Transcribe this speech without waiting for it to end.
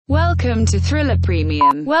Welcome to Thriller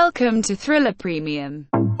Premium. Welcome to Thriller Premium.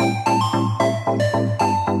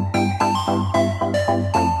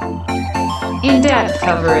 In-depth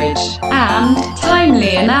coverage and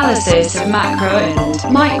timely analysis of macro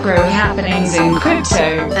and micro happenings in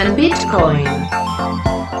crypto and Bitcoin.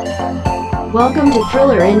 Welcome to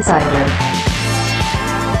Thriller Insider.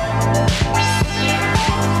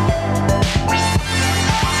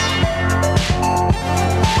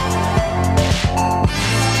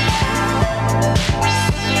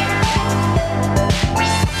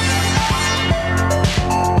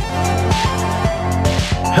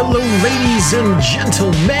 Hello, ladies and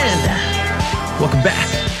gentlemen. Welcome back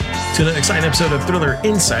to another exciting episode of Thriller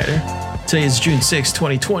Insider. Today is June 6,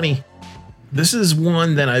 2020. This is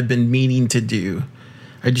one that I've been meaning to do.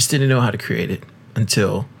 I just didn't know how to create it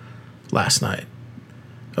until last night.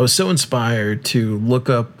 I was so inspired to look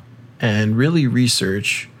up and really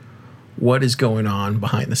research what is going on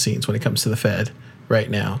behind the scenes when it comes to the Fed right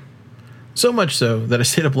now. So much so that I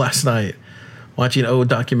stayed up last night watching old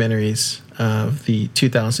documentaries of the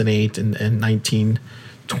 2008 and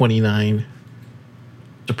 1929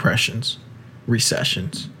 depressions,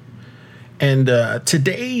 recessions. And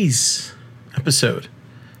today's episode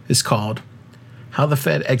is called How the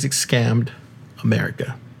Fed Exit Scammed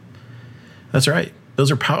America. That's right. Those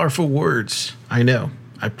are powerful words. I know.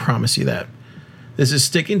 I promise you that. This is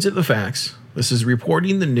sticking to the facts. This is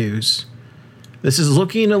reporting the news. This is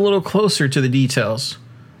looking a little closer to the details.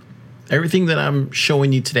 Everything that I'm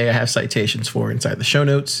showing you today, I have citations for inside the show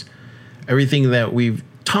notes. Everything that we've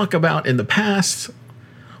talked about in the past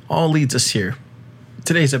all leads us here.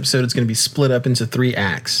 Today's episode is going to be split up into 3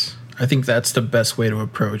 acts. I think that's the best way to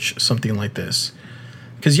approach something like this,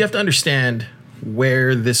 because you have to understand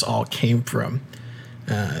where this all came from.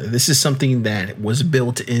 This is something that was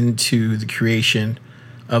built into the creation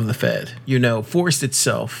of the Fed, forced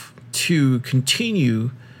itself to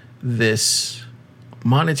continue this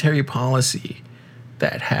monetary policy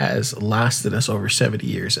that has lasted us over 70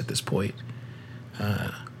 years at this point.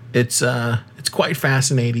 It's quite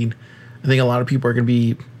fascinating. I think a lot of people are going to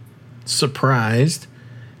be surprised,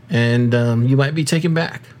 and you might be taken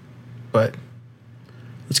back. But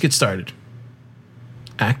let's get started.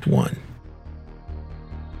 Act 1.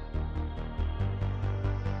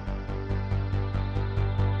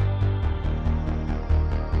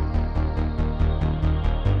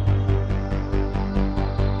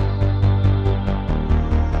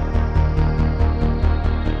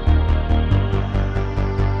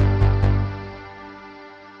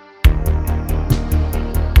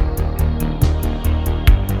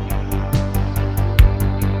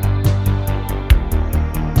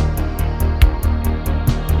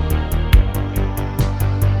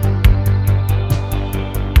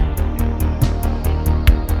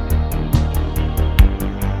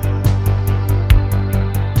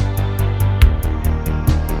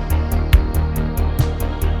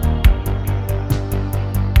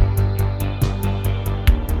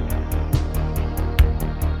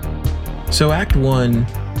 So Act 1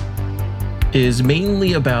 is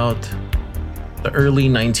mainly about the early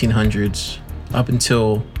 1900s up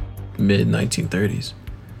until mid-1930s.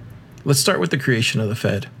 Let's start with the creation of the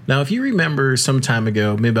Fed. Now, if you remember some time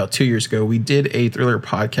ago, maybe about 2 years ago, we did a Thriller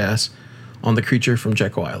podcast on the creature from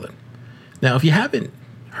Jekyll Island. Now, if you haven't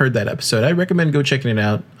heard that episode, I recommend go checking it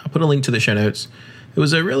out. I'll put a link to the show notes. It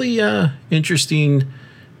was a really interesting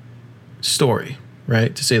story,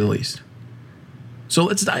 right, to say the least. So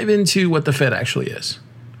let's dive into what the Fed actually is.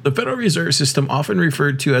 The Federal Reserve System, often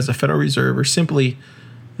referred to as the Federal Reserve or simply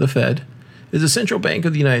the Fed, is the central bank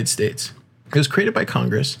of the United States. It was created by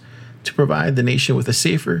Congress to provide the nation with a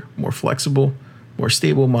safer, more flexible, more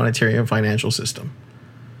stable monetary and financial system.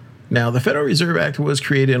 Now, the Federal Reserve Act was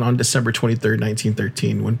created on December 23,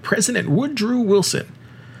 1913, when President Woodrow Wilson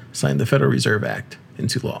signed the Federal Reserve Act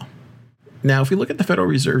into law. Now, if we look at the Federal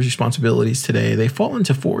Reserve's responsibilities today, they fall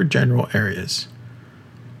into 4 general areas.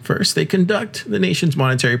 First, they conduct the nation's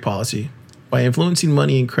monetary policy by influencing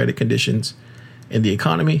money and credit conditions in the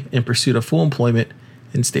economy in pursuit of full employment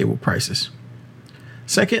and stable prices.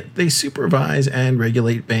 Second, they supervise and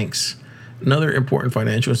regulate banks and other important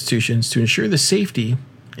financial institutions to ensure the safety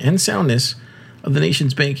and soundness of the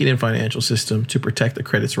nation's banking and financial system to protect the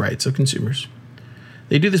credit rights of consumers.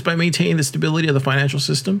 They do this by maintaining the stability of the financial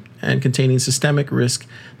system and containing systemic risk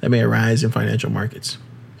that may arise in financial markets,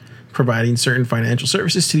 providing certain financial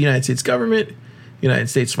services to the United States government, United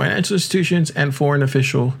States financial institutions, and foreign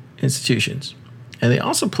official institutions. And they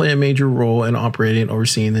also play a major role in operating and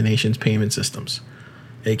overseeing the nation's payment systems,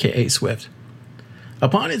 aka SWIFT.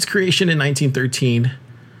 Upon its creation in 1913,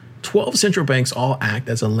 12 central banks all act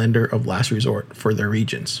as a lender of last resort for their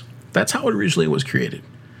regions. That's how it originally was created.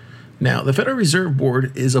 Now, the Federal Reserve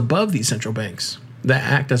Board is above these central banks that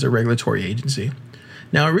act as a regulatory agency.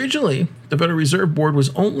 Now, originally, the Federal Reserve Board was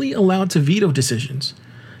only allowed to veto decisions,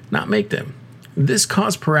 not make them. This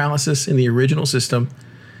caused paralysis in the original system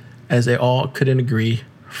as they all couldn't agree,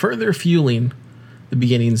 further fueling the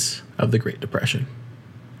beginnings of the Great Depression.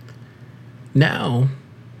 Now,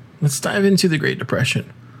 let's dive into the Great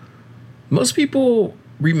Depression. Most people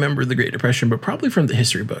remember the Great Depression, but probably from the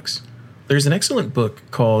history books. There's an excellent book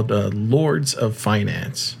called Lords of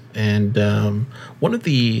Finance. And one of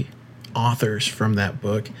the authors from that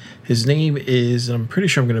book, his name is, I'm pretty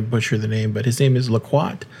sure I'm going to butcher the name, but his name is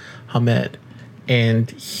Laquat Hamed.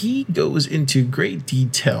 And he goes into great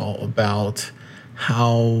detail about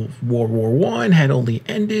how World War I had only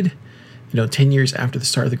ended, 10 years after the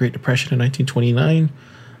start of the Great Depression in 1929.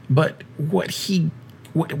 But what he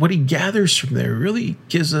gathers from there really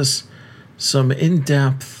gives us some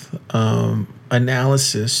in-depth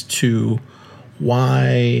analysis to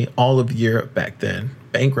why all of Europe back then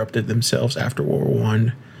bankrupted themselves after World War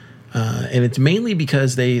I. And it's mainly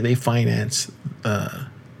because they financed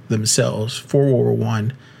themselves for World War I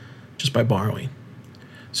just by borrowing.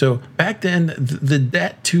 So back then, the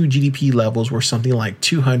debt to GDP levels were something like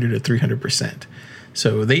 200 to 300%.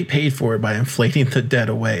 So they paid for it by inflating the debt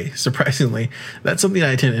away. Surprisingly, that's something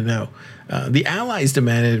I didn't know. The Allies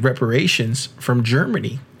demanded reparations from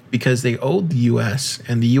Germany because they owed the U.S.,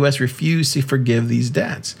 and the U.S. refused to forgive these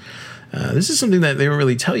debts. This is something that they don't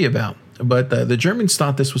really tell you about, but the Germans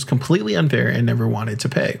thought this was completely unfair and never wanted to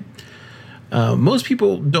pay. Most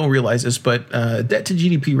people don't realize this, but debt to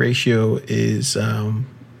GDP ratio is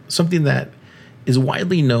something that is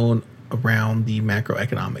widely known around the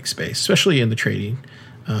macroeconomic space, especially in the trading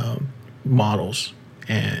models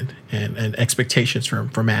and expectations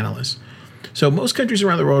from analysts. So most countries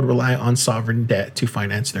around the world rely on sovereign debt to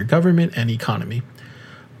finance their government and economy.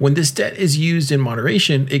 When this debt is used in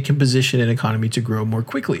moderation, it can position an economy to grow more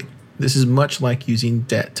quickly. This is much like using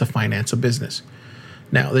debt to finance a business.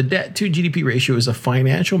 Now, the debt to GDP ratio is a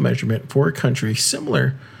financial measurement for a country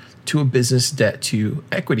similar to a business debt to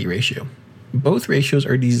equity ratio. Both ratios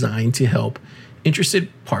are designed to help interested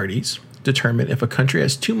parties determine if a country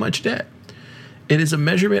has too much debt. It is a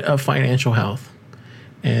measurement of financial health,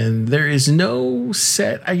 and there is no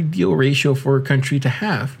set ideal ratio for a country to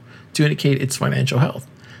have to indicate its financial health.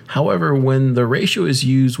 However, when the ratio is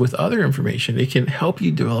used with other information, it can help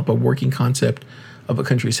you develop a working concept of a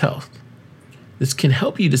country's health. This can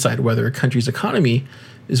help you decide whether a country's economy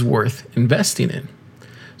is worth investing in.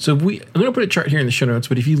 So I'm going to put a chart here in the show notes,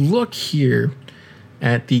 but if you look here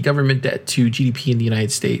at the government debt to GDP in the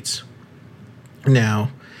United States,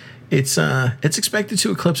 now it's expected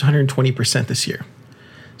to eclipse 120% this year.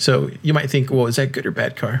 So you might think, well, is that good or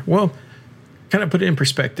bad, Car? Well, kind of put it in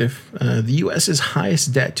perspective. The U.S.'s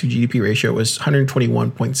highest debt to GDP ratio was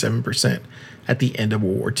 121.7% at the end of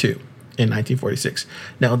World War II in 1946.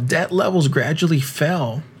 Now, debt levels gradually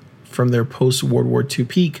fell from their post-World War II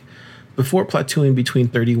peak before plateauing between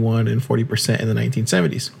 31 and 40% in the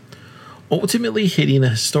 1970s, ultimately hitting a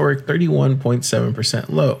historic 31.7%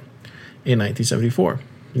 low in 1974.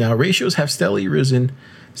 Now, ratios have steadily risen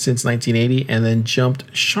since 1980 and then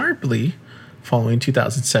jumped sharply following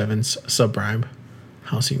 2007's subprime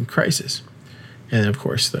housing crisis, and of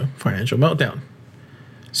course the financial meltdown.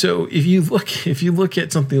 So if you look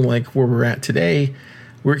at something like where we're at today,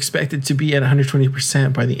 we're expected to be at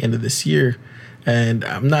 120% by the end of this year, and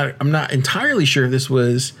I'm not entirely sure if this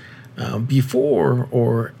was before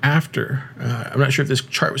or after. I'm not sure if this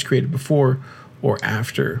chart was created before or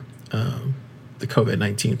after the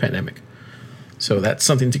COVID-19 pandemic. So that's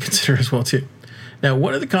something to consider as well too. Now,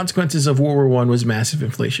 one of the consequences of World War I was massive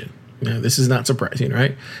inflation. Now, this is not surprising,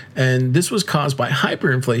 right? And this was caused by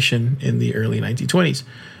hyperinflation in the early 1920s.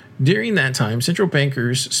 During that time, central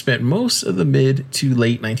bankers spent most of the mid to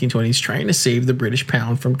late 1920s trying to save the British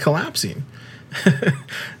pound from collapsing.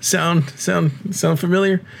 Sound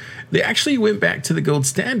familiar? They actually went back to the gold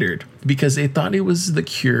standard because they thought it was the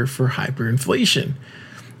cure for hyperinflation.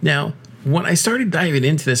 Now, when I started diving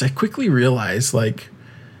into this, I quickly realized,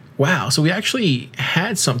 wow, so we actually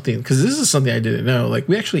had something, because this is something I didn't know.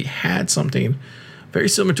 We actually had something very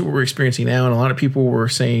similar to what we're experiencing now. And a lot of people were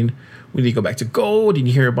saying we need to go back to gold. And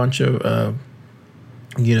you hear a bunch of,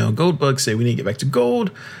 gold bugs say we need to get back to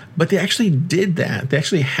gold. But they actually did that. They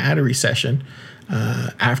actually had a recession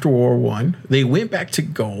after World War I. They went back to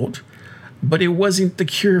gold, but it wasn't the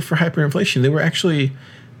cure for hyperinflation.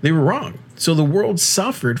 They were wrong. So the world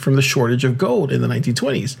suffered from the shortage of gold in the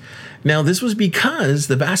 1920s. Now, this was because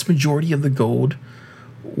the vast majority of the gold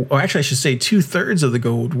or actually I should say 2/3 of the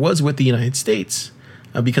gold was with the United States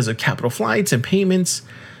because of capital flights and payments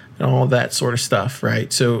and all that sort of stuff,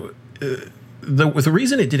 right? So the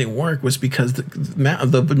reason it didn't work was because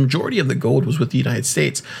the majority of the gold was with the United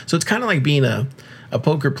States. So it's kind of like being a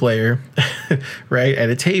poker player, right, at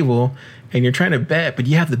a table, and you're trying to bet, but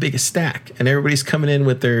you have the biggest stack, and everybody's coming in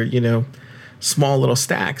with their, small little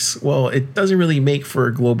stacks. Well, it doesn't really make for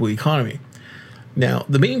a global economy. Now,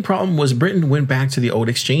 the main problem was Britain went back to the old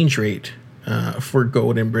exchange rate for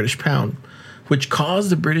gold and British pound, which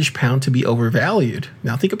caused the British pound to be overvalued.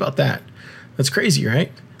 Now, think about that. That's crazy,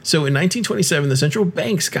 right? So in 1927, the central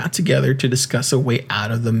banks got together to discuss a way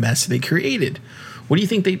out of the mess they created. What do you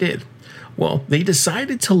think they did? Well, they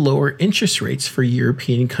decided to lower interest rates for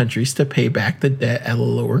European countries to pay back the debt at a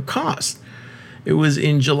lower cost. It was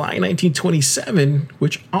in July 1927,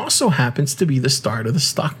 which also happens to be the start of the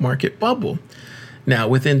stock market bubble. Now,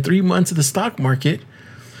 within 3 months of the stock market,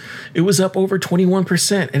 it was up over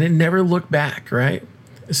 21%, and it never looked back, right?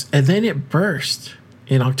 And then it burst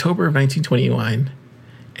in October of 1929,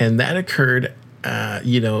 and that occurred,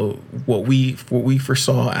 what we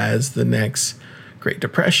foresaw as the next Great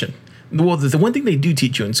Depression. Well, the one thing they do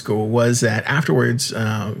teach you in school was that afterwards,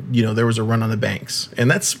 there was a run on the banks.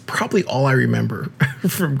 And that's probably all I remember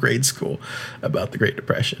from grade school about the Great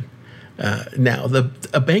Depression. Now,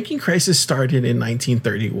 a banking crisis started in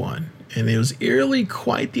 1931, and it was eerily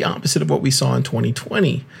quite the opposite of what we saw in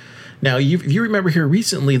 2020. Now, if you remember here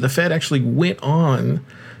recently, the Fed actually went on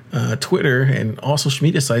Twitter and all social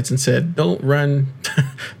media sites and said, don't run.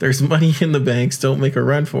 There's money in the banks. Don't make a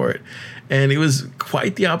run for it. And it was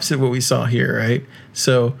quite the opposite of what we saw here, right?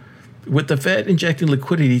 So with the Fed injecting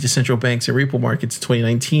liquidity to central banks and repo markets in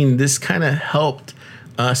 2019, this kind of helped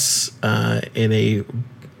us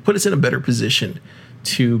put us in a better position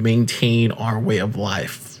to maintain our way of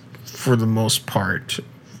life for the most part,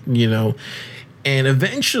 And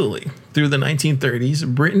eventually, through the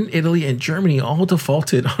 1930s, Britain, Italy, and Germany all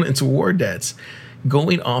defaulted on its war debts,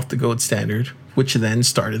 going off the gold standard, which then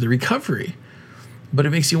started the recovery. But it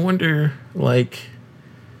makes you wonder,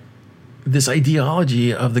 this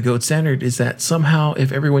ideology of the gold standard is that somehow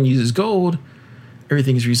if everyone uses gold,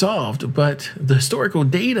 everything is resolved. But the historical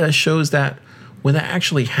data shows that when that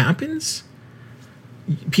actually happens,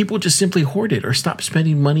 people just simply hoard it or stop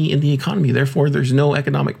spending money in the economy. Therefore, there's no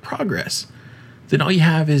economic progress. Then all you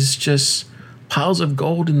have is just piles of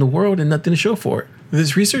gold in the world and nothing to show for it.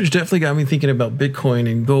 This research definitely got me thinking about Bitcoin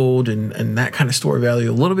and gold and that kind of store value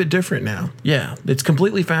a little bit different now. Yeah, it's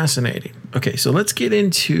completely fascinating. Okay, so let's get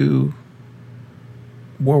into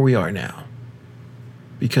where we are now.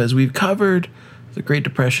 Because we've covered the Great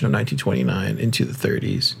Depression of 1929 into the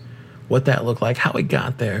 30s, what that looked like, how it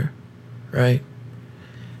got there, right?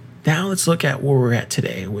 Now let's look at where we're at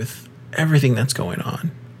today with everything that's going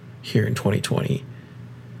on here in 2020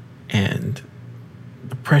 and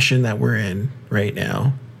the depression that we're in right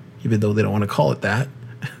now, even though they don't want to call it that.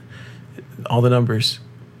 All the numbers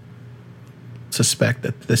suspect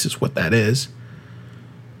that this is what that is.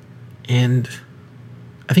 And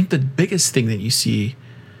I think the biggest thing that you see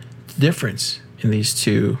the difference in these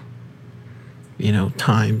two,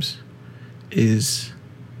 times is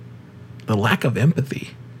the lack of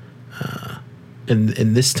empathy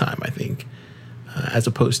in this time, I think, as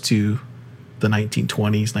opposed to the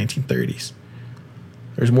 1920s, 1930s.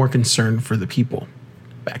 There's more concern for the people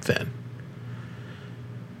back then.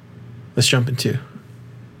 Let's jump into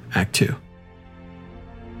Act 2.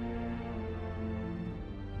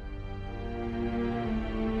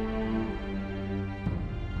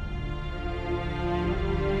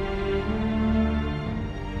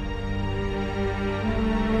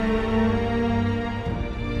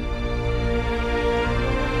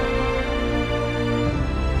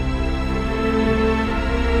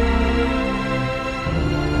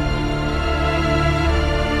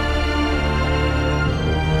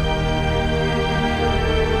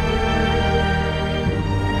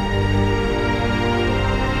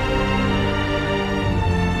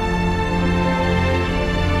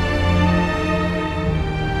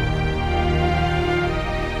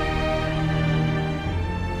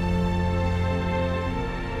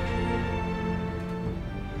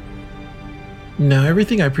 Now,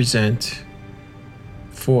 everything I present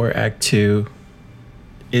for Act 2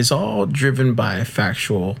 is all driven by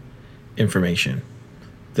factual information.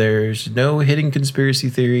 There's no hidden conspiracy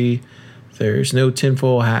theory. There's no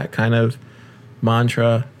tinfoil hat kind of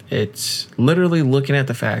mantra. It's literally looking at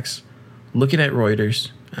the facts, looking at Reuters,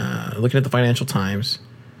 looking at the Financial Times,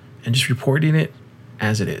 and just reporting it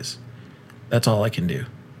as it is. That's all I can do.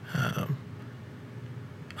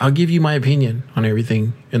 I'll give you my opinion on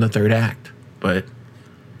everything in the third act, but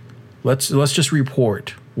Let's just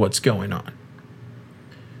report what's going on.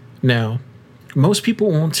 Now, most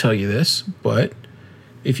people won't tell you this, but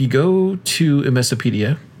if you go to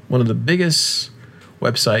Investopedia, one of the biggest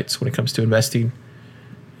websites when it comes to investing,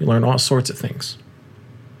 you learn all sorts of things.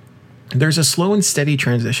 There's a slow and steady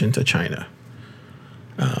transition to China.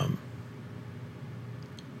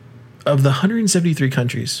 Of the 173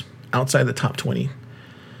 countries outside the top 20,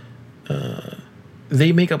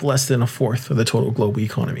 they make up less than a fourth of the total global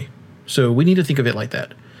economy. So we need to think of it like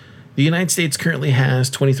that. The United States currently has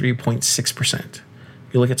 23.6%.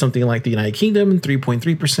 You look at something like the United Kingdom,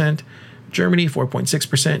 3.3%, Germany,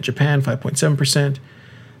 4.6%, Japan,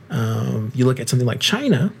 5.7%. You look at something like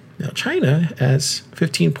China. Now, China has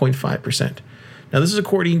 15.5%. Now, this is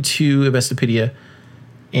according to Investopedia.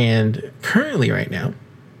 And currently, right now,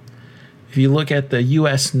 if you look at the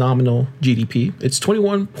U.S. nominal GDP, it's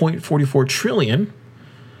 21.44 trillion.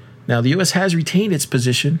 Now, the U.S. has retained its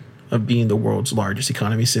position of being the world's largest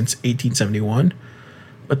economy since 1871.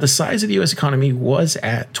 But the size of the U.S. economy was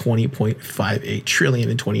at 20.58 trillion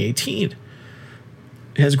in 2018.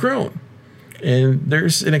 It has grown. And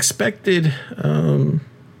there's an expected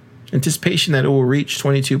anticipation that it will reach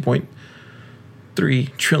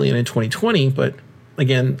 22.3 trillion in 2020. But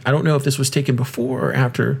again, I don't know if this was taken before or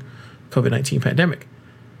after COVID-19 pandemic.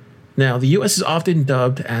 Now, the U.S. is often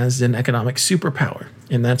dubbed as an economic superpower,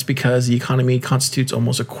 and that's because the economy constitutes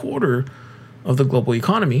almost a quarter of the global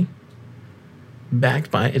economy,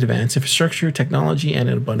 backed by advanced infrastructure, technology, and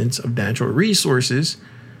an abundance of natural resources,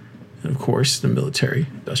 and of course, the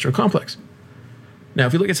military-industrial complex. Now,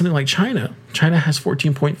 if you look at something like China, China has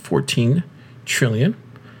 14.14 trillion.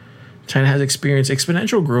 China has experienced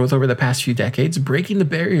exponential growth over the past few decades, breaking the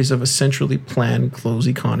barriers of a centrally planned closed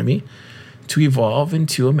economy to evolve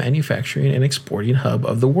into a manufacturing and exporting hub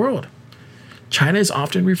of the world. China is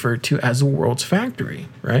often referred to as the world's factory,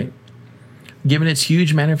 right? Given its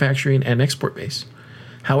huge manufacturing and export base.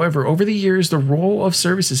 However, over the years, the role of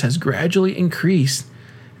services has gradually increased,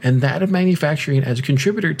 and that of manufacturing as a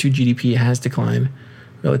contributor to GDP has declined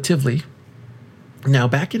relatively. Now,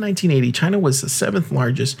 back in 1980, China was the seventh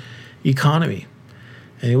largest economy,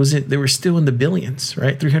 and they were still in the billions,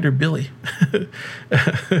 right? 300 billion.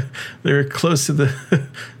 They were close to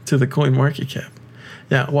the coin market cap.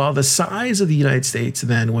 Now, while the size of the United States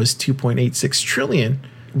then was 2.86 trillion,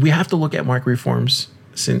 we have to look at market reforms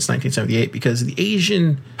since 1978 because the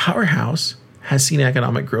Asian powerhouse has seen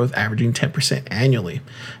economic growth averaging 10% annually.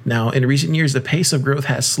 Now, in recent years, the pace of growth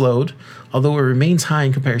has slowed, although it remains high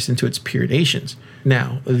in comparison to its peer nations.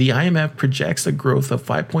 Now, the IMF projects a growth of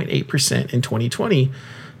 5.8% in 2020.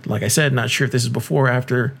 Like I said, not sure if this is before or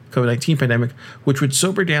after COVID-19 pandemic, which would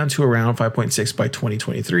sober down to around 5.6 by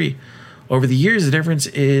 2023. Over the years, the difference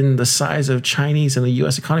in the size of Chinese and the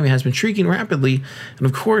U.S. economy has been shrinking rapidly. And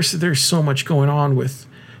of course, there's so much going on with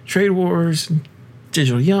trade wars,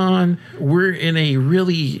 digital yuan. We're in a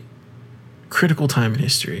really critical time in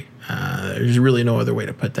history. There's really no other way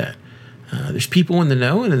to put that. There's people in the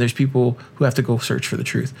know, and then there's people who have to go search for the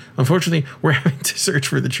truth. Unfortunately, we're having to search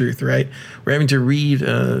for the truth, right? We're having to read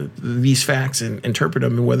these facts and interpret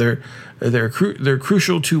them, and whether they're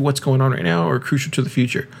crucial to what's going on right now or crucial to the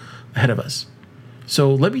future ahead of us.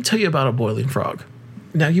 So let me tell you about a boiling frog.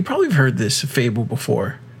 Now, you probably have heard this fable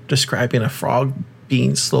before, describing a frog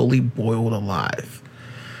being slowly boiled alive,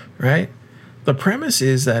 right? The premise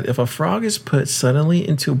is that if a frog is put suddenly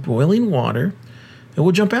into boiling water, it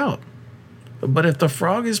will jump out. But if the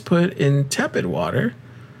frog is put in tepid water,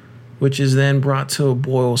 which is then brought to a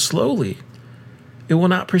boil slowly, it will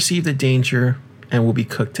not perceive the danger and will be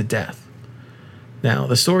cooked to death. Now,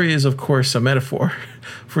 the story is, of course, a metaphor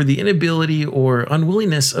for the inability or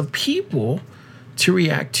unwillingness of people to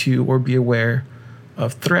react to or be aware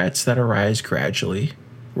of threats that arise gradually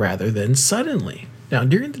rather than suddenly. Now,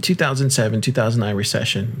 during the 2007-2009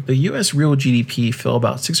 recession, the U.S. real GDP fell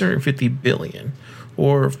about $650 billion,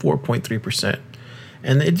 or 4.3%,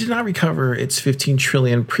 and it did not recover its $15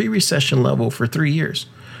 trillion pre-recession level for 3 years.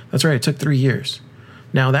 That's right, it took 3 years.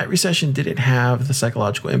 Now, that recession didn't have the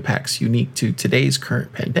psychological impacts unique to today's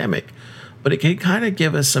current pandemic, but it can kind of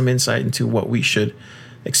give us some insight into what we should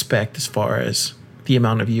expect as far as the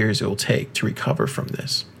amount of years it will take to recover from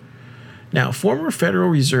this. Now, former Federal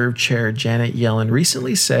Reserve Chair Janet Yellen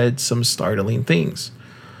recently said some startling things.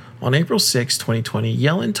 On April 6, 2020,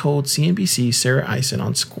 Yellen told CNBC's Sarah Eisen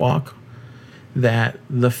on Squawk that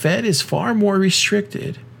the Fed is far more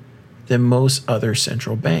restricted than most other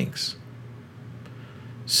central banks.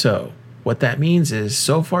 So, what that means is,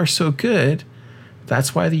 so far so good.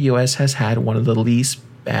 That's why the U.S. has had one of the least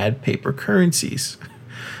bad paper currencies.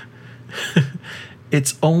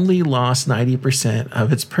 it's only lost 90%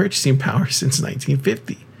 of its purchasing power since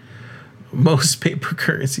 1950. Most paper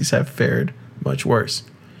currencies have fared much worse.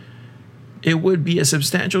 It would be a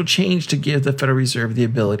substantial change to give the Federal Reserve the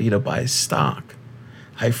ability to buy stock.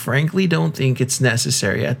 I frankly don't think it's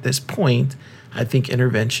necessary at this point. I think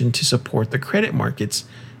intervention to support the credit markets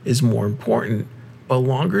is more important, but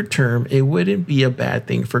longer term, it wouldn't be a bad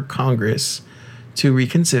thing for Congress to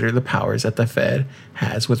reconsider the powers that the Fed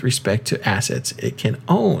has with respect to assets it can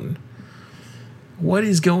own. What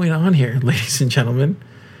is going on here, ladies and gentlemen?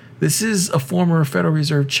 This is a former Federal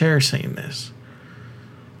Reserve chair saying this.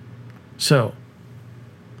 So,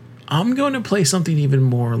 I'm going to play something even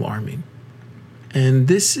more alarming. And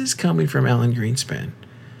this is coming from Alan Greenspan.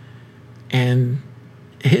 And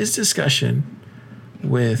his discussion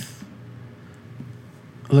with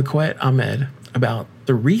Liaquat Ahmed about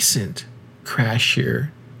the recent crash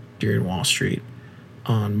here during Wall Street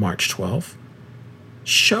on March 12th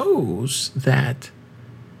shows that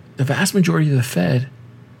the vast majority of the Fed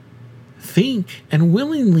think and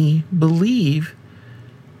willingly believe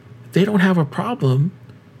they don't have a problem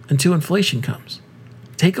until inflation comes.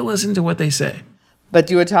 Take a listen to what they say. But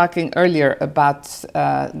you were talking earlier about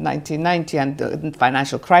 1990 and the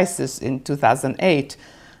financial crisis in 2008.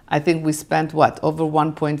 I think we spent, over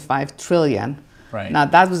 1.5 trillion. Right. Now,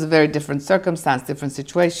 that was a very different circumstance, different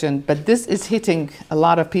situation, but this is hitting a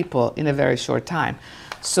lot of people in a very short time.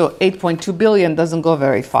 So 8.2 billion doesn't go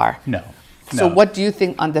very far. No. So what do you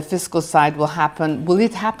think on the fiscal side will happen? Will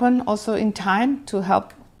it happen also in time to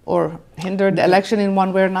help or hinder the election in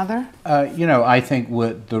one way or another? I think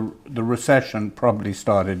the recession probably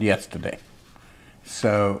started yesterday.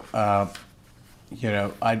 So, I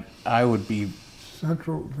would be...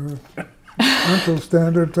 Central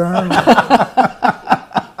Standard Time.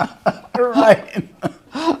 Right.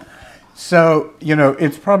 So,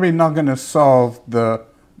 it's probably not going to solve the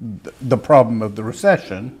problem of the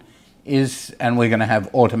recession, and we're going to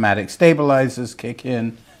have automatic stabilizers kick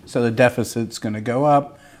in, so the deficit's going to go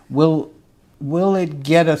up. Will it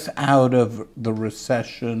get us out of the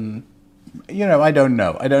recession? I don't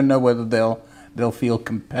know. I don't know whether they'll feel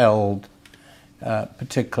compelled,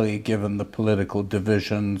 particularly given the political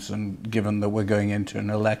divisions and given that we're going into an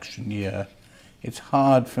election year. It's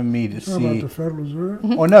hard for me to see. About the Federal Reserve?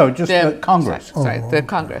 Or no, just the Congress. Sorry, the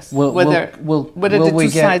Congress. Whether the two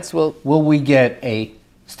sides will... Will we get a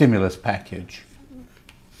stimulus package?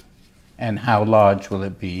 And how large will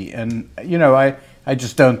it be? And, I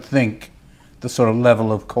just don't think the sort of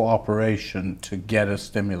level of cooperation to get a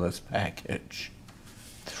stimulus package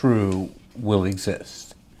through will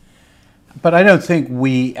exist. But I don't think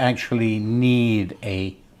we actually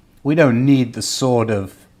we don't need the sort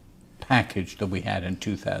of package that we had in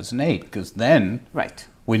 2008, because then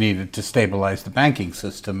we needed to stabilize the banking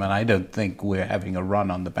system, and I don't think we're having a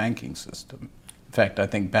run on the banking system. In fact, I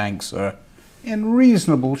think banks are in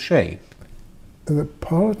reasonable shape. The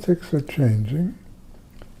politics are changing,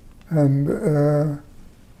 and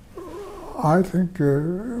I think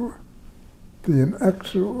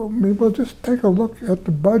just take a look at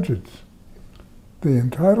the budgets. The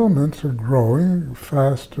entitlements are growing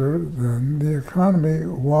faster than the economy.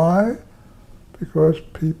 Why? Because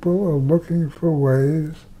people are looking for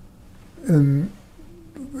ways, in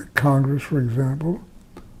Congress, for example,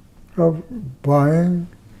 of buying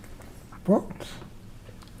votes.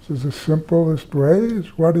 This is the simplest way.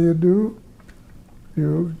 Is what do?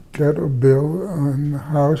 You get a bill on the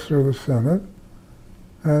House or the Senate,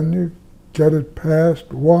 and you get it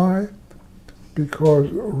passed. Why? Because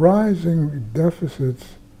rising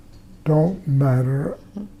deficits don't matter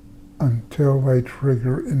until they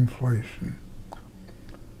trigger inflation.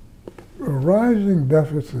 Rising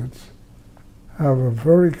deficits have a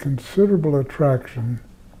very considerable attraction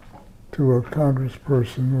to a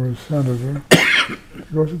congressperson or a senator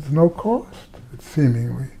because it's no cost,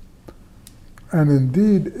 seemingly. And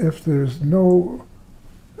indeed, if there's no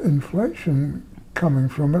inflation coming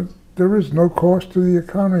from it, there is no cost to the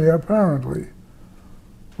economy, apparently.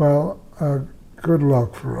 Well, good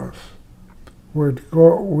luck for us.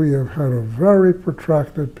 We have had a very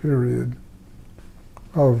protracted period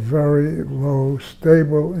of very low,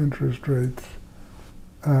 stable interest rates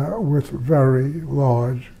with very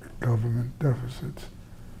large government deficits.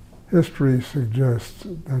 History suggests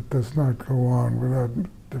that does not go on without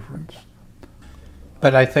difference.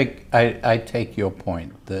 But I think I take your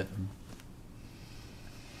point that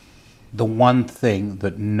the one thing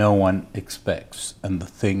that no one expects and the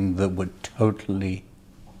thing that would totally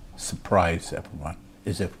surprise everyone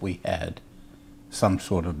is if we had some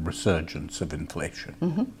sort of resurgence of inflation.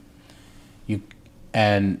 Mm-hmm.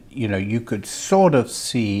 You could sort of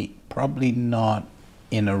see, probably not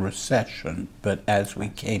in a recession, but as we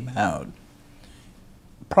came out,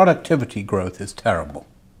 productivity growth is terrible.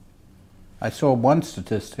 I saw one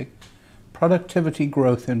statistic. Productivity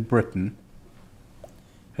growth in Britain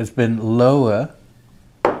has been lower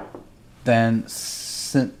than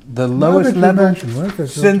the lowest level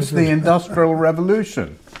since the Industrial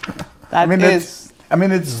Revolution. It's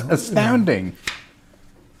astounding.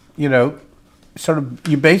 You know, sort of,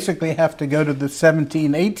 you basically have to go to the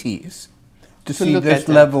 1780s to see this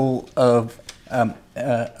level of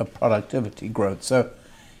productivity growth. So,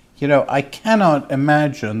 you know, I cannot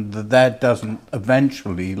imagine that doesn't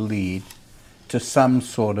eventually lead to some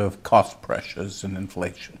sort of cost pressures and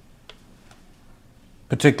inflation,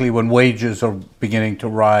 particularly when wages are beginning to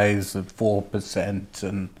rise at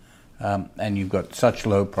 4% and you've got such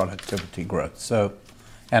low productivity growth. So,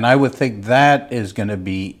 and I would think that is going to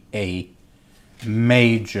be a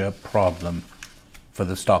major problem for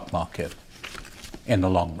the stock market in the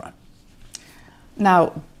long run.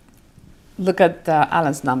 Now, look at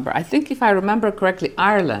Alan's number. I think if I remember correctly,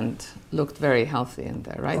 Ireland looked very healthy in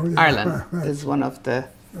there, right? Oh, yeah. Ireland is one of the...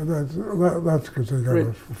 That's because they got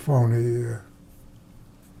a phony...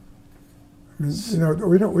 you know,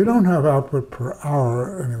 we don't have output per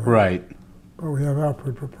hour anyway. Right. But we have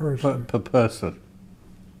output per person. Per person.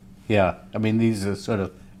 Yeah. I mean, these are sort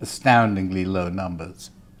of astoundingly low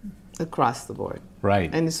numbers. Across the board.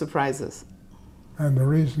 Right. Any surprises? And the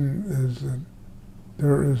reason is that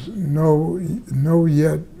there is no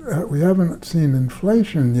yet, we haven't seen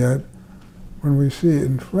inflation yet. When we see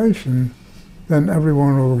inflation, then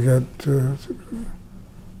everyone will get, or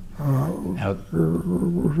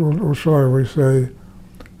shall we say,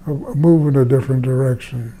 move in a different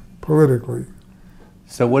direction politically.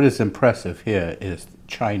 So what is impressive here is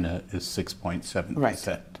China is 6.7%. Right.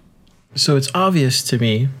 So it's obvious to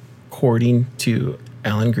me, according to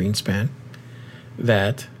Alan Greenspan,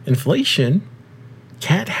 that inflation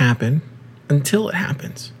can't happen until it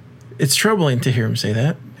happens. It's troubling to hear him say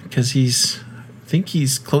that because I think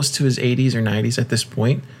he's close to his 80s or 90s at this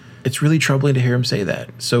point. It's really troubling to hear him say that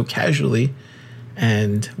so casually.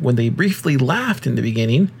 And when they briefly laughed in the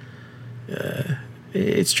beginning,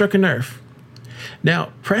 it struck a nerve.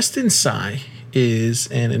 Now, Preston Tsai is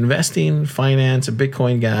an investing, finance, a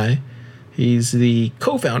Bitcoin guy. He's the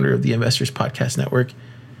co-founder of the Investors Podcast Network.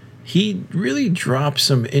 He really drops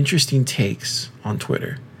some interesting takes on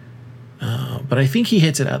Twitter. But I think he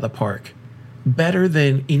hits it out of the park better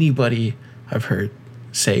than anybody I've heard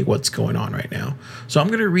say what's going on right now. So I'm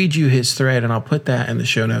going to read you his thread, and I'll put that in the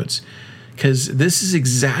show notes because this is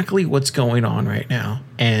exactly what's going on right now.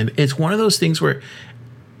 And it's one of those things where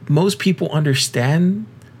most people understand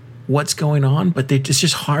what's going on, but it's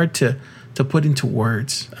just hard to put into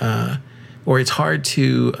words, or it's hard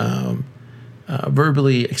to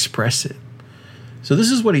verbally express it. So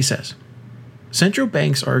this is what he says. Central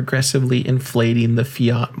banks are aggressively inflating the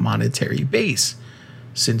fiat monetary base.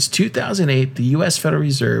 Since 2008, the U.S. Federal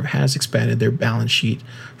Reserve has expanded their balance sheet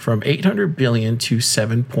from $800 billion to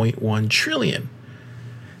 $7.1 trillion.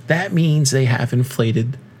 That means they have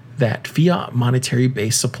inflated that fiat monetary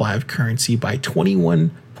base supply of currency by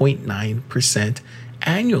 21.9%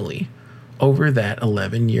 annually over that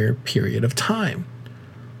 11-year period of time.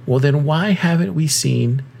 Well, then why haven't we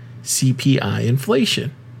seen CPI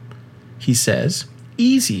inflation? He says,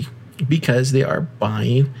 easy, because they are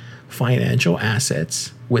buying financial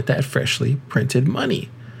assets with that freshly printed money.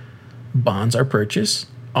 Bonds are purchased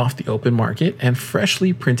off the open market and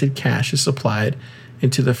freshly printed cash is supplied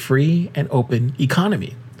into the free and open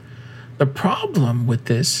economy. The problem with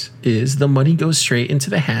this is the money goes straight into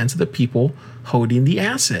the hands of the people holding the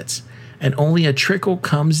assets, and only a trickle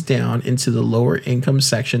comes down into the lower income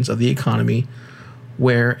sections of the economy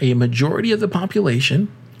where a majority of the population,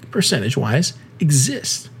 percentage-wise,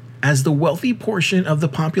 exists, as the wealthy portion of the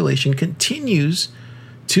population continues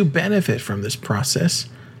to benefit from this process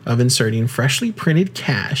of inserting freshly printed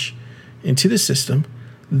cash into the system.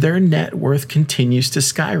 Their net worth continues to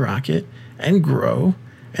skyrocket and grow,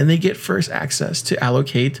 and they get first access to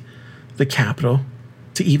allocate the capital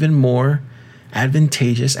to even more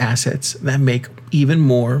advantageous assets that make even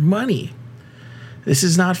more money. This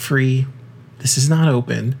is not free. This is not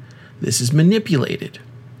open. This is manipulated.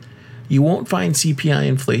 You won't find CPI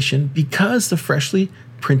inflation because the freshly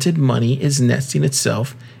printed money is nesting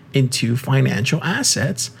itself into financial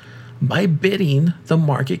assets by bidding the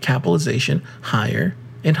market capitalization higher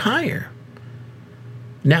and higher.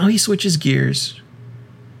 Now he switches gears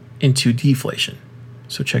into deflation.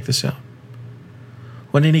 So check this out.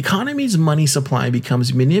 When an economy's money supply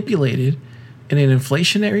becomes manipulated in an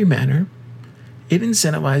inflationary manner, it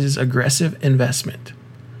incentivizes aggressive investment.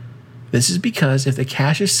 This is because if the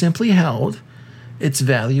cash is simply held, its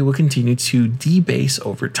value will continue to debase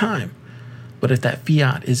over time. But if that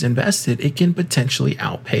fiat is invested, it can potentially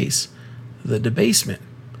outpace the debasement.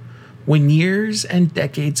 When years and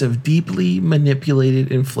decades of deeply manipulated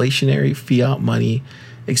inflationary fiat money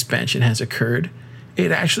expansion has occurred,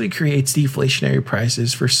 it actually creates deflationary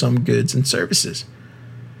prices for some goods and services.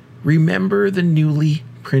 Remember, the newly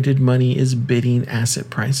printed money is bidding asset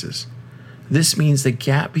prices. This means the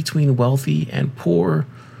gap between wealthy and poor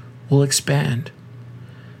will expand.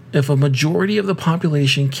 If a majority of the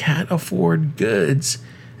population can't afford goods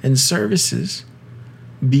and services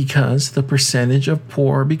because the percentage of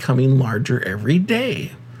poor are becoming larger every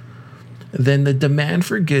day, then the demand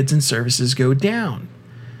for goods and services go down.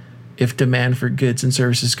 If demand for goods and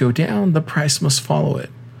services go down, the price must follow it.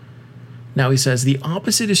 Now he says the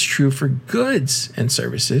opposite is true for goods and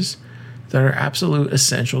services that are absolute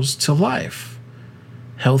essentials to life.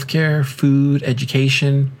 Healthcare, food,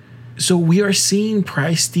 education. So we are seeing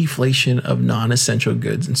price deflation of non-essential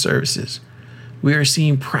goods and services. We are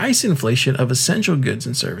seeing price inflation of essential goods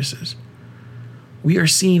and services. We are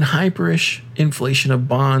seeing hyperish inflation of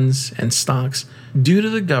bonds and stocks due to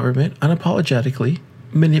the government unapologetically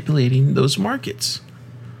manipulating those markets.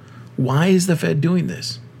 Why is the Fed doing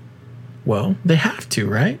this? Well, they have to,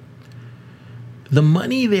 right? The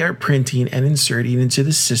money they are printing and inserting into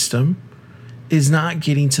the system is not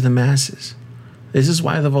getting to the masses. This is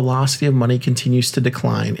why the velocity of money continues to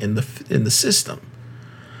decline in the system.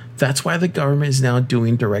 That's why the government is now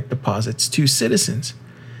doing direct deposits to citizens.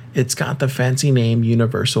 It's got the fancy name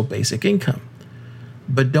Universal Basic Income.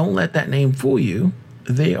 But don't let that name fool you.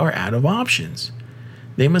 They are out of options.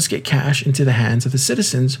 They must get cash into the hands of the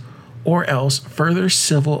citizens, or else further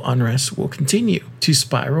civil unrest will continue to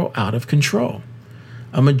spiral out of control.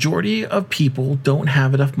 A majority of people don't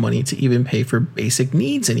have enough money to even pay for basic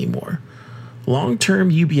needs anymore.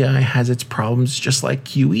 Long-term UBI has its problems just like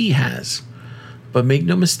QE has. But make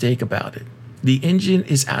no mistake about it, the engine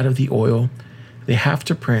is out of the oil. They have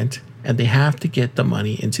to print, and they have to get the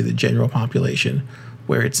money into the general population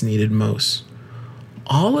where it's needed most.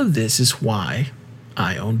 All of this is why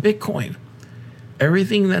I own Bitcoin.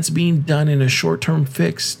 Everything that's being done in a short-term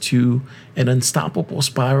fix to an unstoppable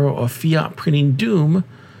spiral of fiat printing doom,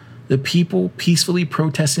 the people peacefully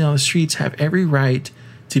protesting on the streets have every right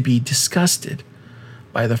to be disgusted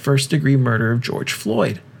by the first-degree murder of George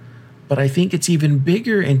Floyd. But I think it's even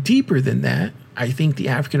bigger and deeper than that. I think the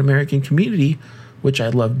African American community, which I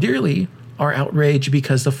love dearly, are outraged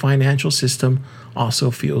because the financial system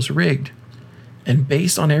also feels rigged. And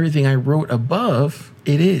based on everything I wrote above,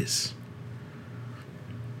 it is.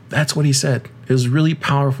 That's what he said. It was really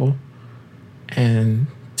powerful. And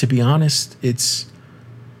to be honest, it's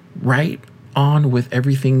right on with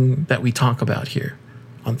everything that we talk about here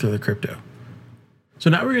on Thriller Crypto. So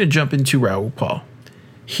now we're going to jump into Raoul Pal.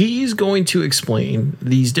 He's going to explain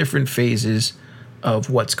these different phases of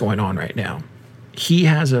what's going on right now. He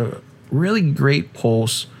has a really great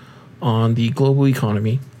pulse on the global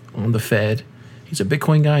economy, on the Fed. He's a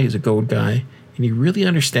Bitcoin guy, he's a gold guy, and he really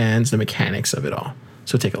understands the mechanics of it all.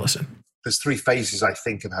 So take a listen. There's three phases, I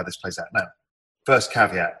think, of how this plays out. Now, first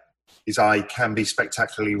caveat is I can be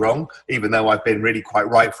spectacularly wrong, even though I've been really quite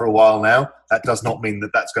right for a while now. That does not mean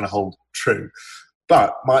that that's going to hold true.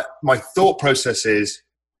 But my thought process is,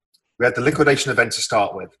 we had the liquidation event to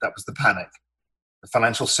start with. That was the panic. The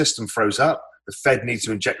financial system froze up. The Fed needs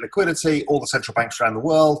to inject liquidity. All the central banks around the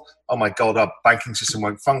world, oh my God, our banking system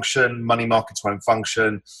won't function. Money markets won't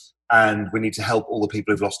function. And we need to help all the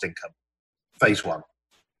people who've lost income. Phase one.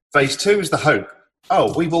 Phase two is the hope.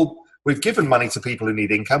 Oh, we've given money to people who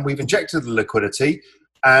need income. We've injected the liquidity,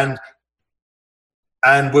 and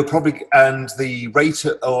the rate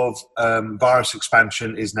of virus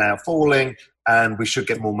expansion is now falling, and we should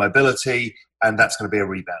get more mobility, and that's going to be a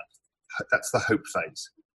rebound. That's the hope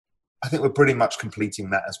phase. I think we're pretty much completing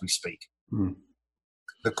that as we speak.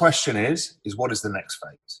 The question is what is the next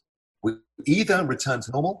phase? We either return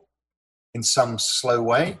to normal in some slow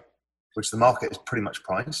way, which the market is pretty much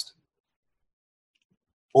priced,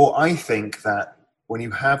 or I think that when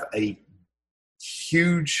you have a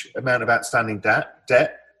huge amount of outstanding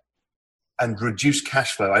debt and reduced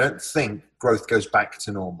cash flow, I don't think growth goes back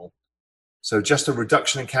to normal. So just a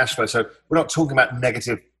reduction in cash flow. So we're not talking about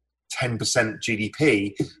negative 10%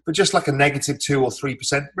 GDP, but just like a negative 2 or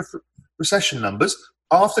 3% recession numbers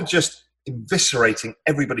after just eviscerating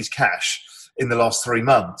everybody's cash in the last 3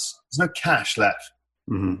 months. There's no cash left.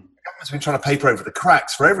 Mm-hmm. The government's been trying to paper over the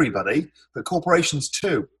cracks for everybody, but corporations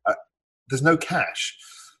too. There's no cash.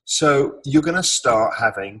 So you're going to start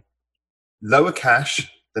having lower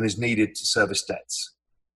cash than is needed to service debts.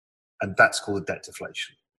 and that's called debt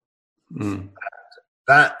deflation. Mm.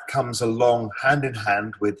 That comes along hand in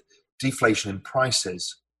hand with deflation in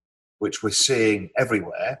prices, which we're seeing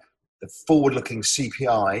everywhere. The forward-looking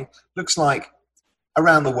CPI looks like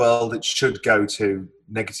around the world it should go to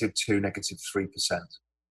 -2%, -3%.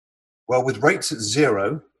 Well, with rates at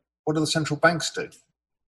zero, what do the central banks do?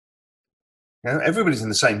 Everybody's in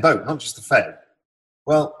the same boat, not just the Fed.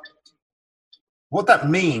 Well, what that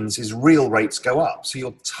means is real rates go up. So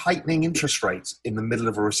you're tightening interest rates in the middle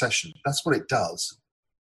of a recession. That's what it does.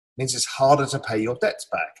 It means it's harder to pay your debts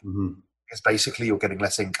back. Mm-hmm. Because basically you're getting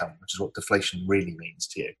less income, which is what deflation really means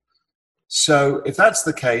to you. So if that's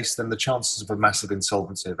the case, then the chances of a massive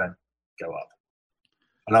insolvency event go up.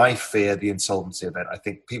 And I fear the insolvency event. I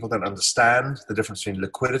think people don't understand the difference between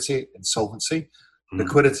liquidity and solvency. Mm-hmm.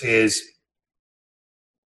 Liquidity is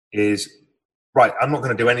right, I'm not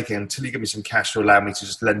going to do anything until you give me some cash to allow me to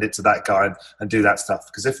just lend it to that guy and do that stuff.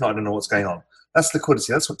 Because if not, I don't know what's going on. That's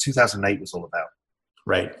liquidity. That's what 2008 was all about.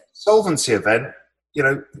 Right. Solvency event,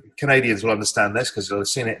 Canadians will understand this because they've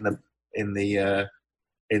seen it in the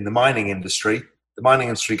mining industry. The mining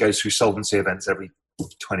industry goes through solvency events every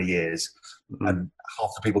 20 years. Mm-hmm. And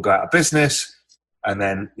half the people go out of business. And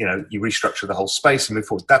then, you restructure the whole space and move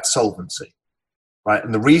forward. That's solvency. Right,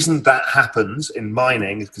 and the reason that happens in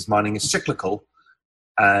mining is because mining is cyclical,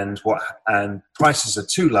 and prices are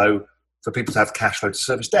too low for people to have cash flow to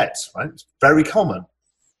service debts. Right, it's very common.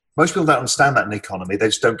 Most people don't understand that in the economy. They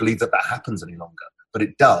just don't believe that happens any longer, but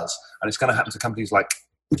it does, and it's going to happen to companies like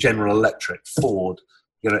General Electric, Ford,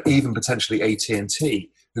 even potentially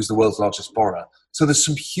AT&T, who's the world's largest borrower. So there's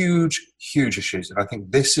some huge, huge issues, and I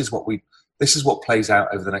think this is what plays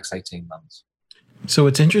out over the next 18 months. So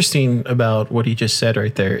what's interesting about what he just said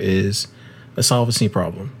right there is a solvency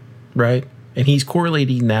problem, right? And he's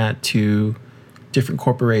correlating that to different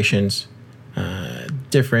corporations,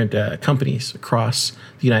 different companies across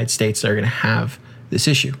the United States that are going to have this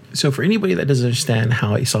issue. So for anybody that doesn't understand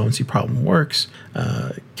how a solvency problem works,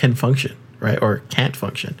 can function, right? Or can't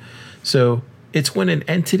function. So it's when an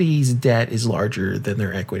entity's debt is larger than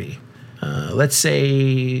their equity. Let's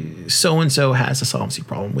say so-and-so has a solvency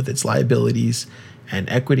problem with its liabilities and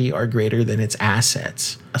equity are greater than its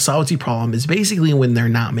assets. A solvency problem is basically when they're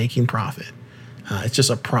not making profit. It's just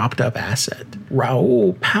a propped up asset.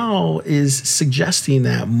 Raoul Pal is suggesting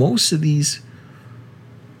that most of these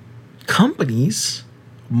companies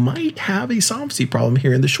might have a solvency problem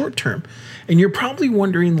here in the short term. And you're probably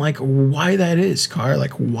wondering why that is, Car.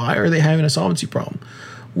 Why are they having a solvency problem?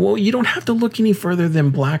 Well, you don't have to look any further than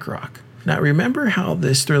BlackRock. Now, remember how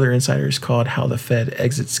this Thriller Insider is called How the Fed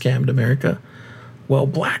Exit Scammed America? Well,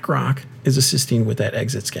 BlackRock is assisting with that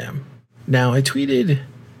exit scam. Now, I tweeted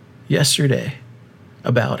yesterday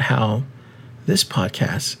about how this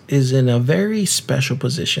podcast is in a very special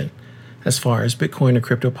position as far as Bitcoin or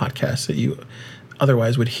crypto podcasts that you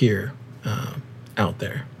otherwise would hear out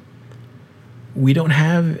there. We don't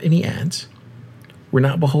have any ads. We're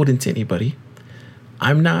not beholden to anybody.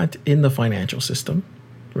 I'm not in the financial system,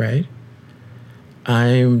 right?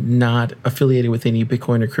 I'm not affiliated with any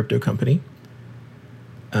Bitcoin or crypto company.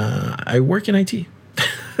 I work in IT.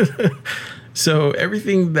 So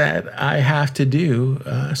everything that I have to do,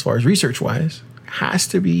 as far as research-wise, has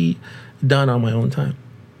to be done on my own time.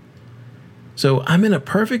 So I'm in a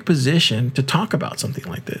perfect position to talk about something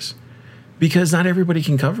like this because not everybody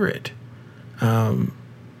can cover it.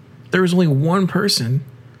 There was only one person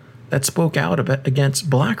that spoke out against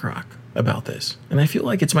BlackRock about this. And I feel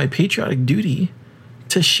like it's my patriotic duty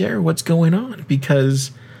to share what's going on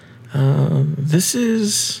because this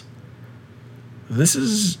is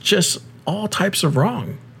just all types of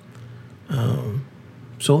wrong.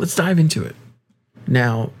 So let's dive into it.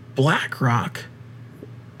 Now, BlackRock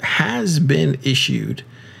has been issued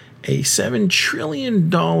a $7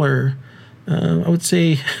 trillion, I would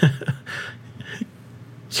say,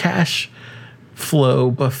 cash flow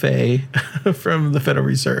buffet from the Federal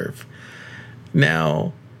Reserve.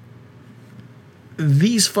 Now,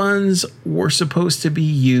 these funds were supposed to be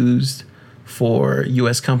used for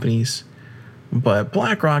U.S. companies, but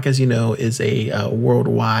BlackRock, as you know, is a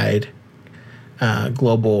worldwide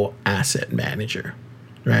global asset manager,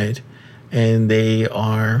 right? And they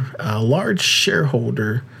are a large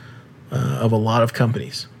shareholder of a lot of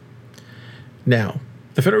companies. Now,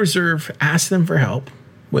 the Federal Reserve asked them for help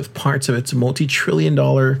with parts of its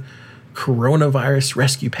multi-trillion-dollar coronavirus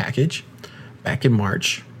rescue package back in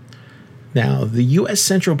March. Now, the U.S.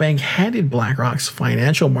 Central Bank handed BlackRock's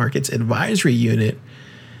Financial Markets Advisory Unit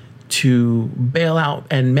to bail out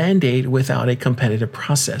and mandate without a competitive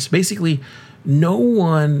process. Basically, no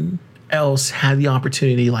one else had the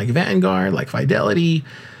opportunity like Vanguard, like Fidelity,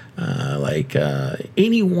 like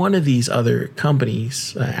any one of these other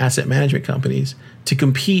companies, asset management companies, to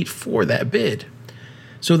compete for that bid.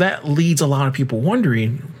 So that leads a lot of people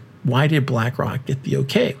wondering, why did BlackRock get the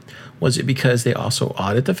okay? Was it because they also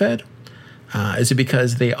audit the Fed? Is it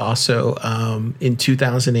because they also, in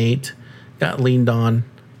 2008, got leaned on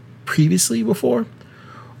previously before?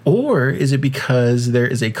 Or is it because there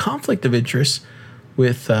is a conflict of interest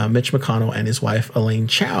with Mitch McConnell and his wife, Elaine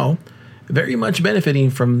Chao, very much benefiting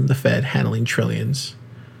from the Fed handling trillions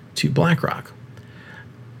to BlackRock?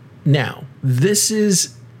 Now, this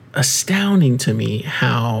is astounding to me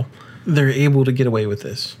how they're able to get away with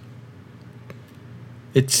this.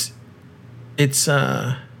 It's there's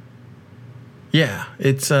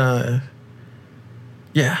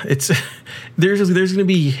going to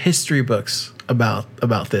be history books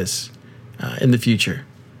about this in the future.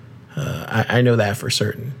 I know that for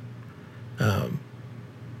certain.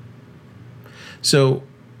 So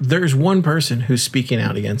there's one person who's speaking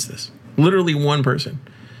out against this. Literally one person.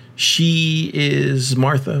 She is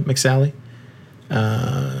Martha McSally.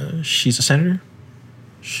 She's a senator.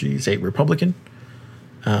 She's a Republican.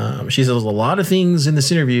 She says a lot of things in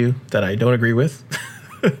this interview that I don't agree with.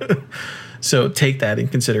 So take that in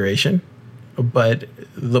consideration. But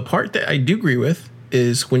the part that I do agree with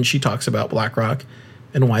is when she talks about BlackRock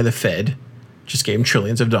and why the Fed just gave them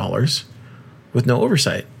trillions of dollars with no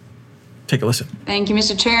oversight. Take a listen. Thank you,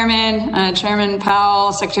 Mr. Chairman. Chairman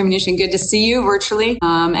Powell, Secretary Mnuchin, good to see you virtually.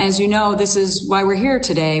 As you know, this is why we're here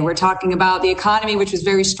today. We're talking about the economy, which was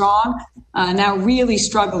very strong, now really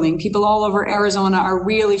struggling. People all over Arizona are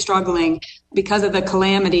really struggling because of the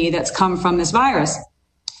calamity that's come from this virus.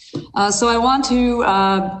 So I want to,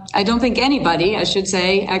 I don't think anybody, I should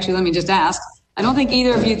say, actually, let me just ask, I don't think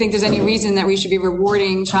either of you think there's any reason that we should be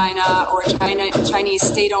rewarding China or Chinese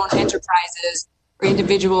state-owned enterprises or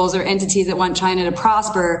individuals or entities that want China to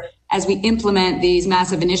prosper as we implement these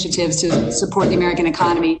massive initiatives to support the American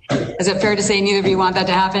economy. Is it fair to say neither of you want that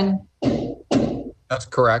to happen? That's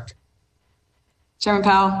correct. Chairman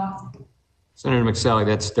Powell? Senator McSally,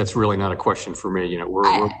 that's really not a question for me. You know, we're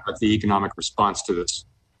at the economic response to this.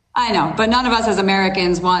 I know, but none of us as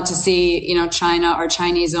Americans want to see, you know, China or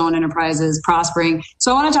Chinese-owned enterprises prospering.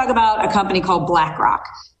 So I want to talk about a company called BlackRock.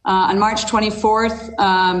 On March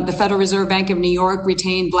 24th, the Federal Reserve Bank of New York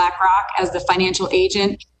retained BlackRock as the financial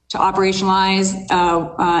agent to operationalize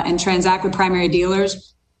and transact with primary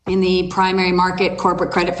dealers in the primary market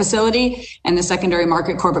corporate credit facility and the secondary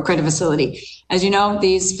market corporate credit facility. As you know,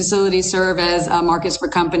 these facilities serve as markets for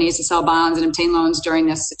companies to sell bonds and obtain loans during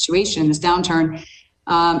this situation, this downturn.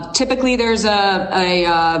 Typically, there's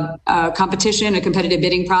a competition, a competitive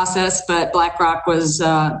bidding process, but BlackRock was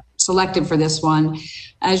selected for this one.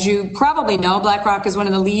 As you probably know, BlackRock is one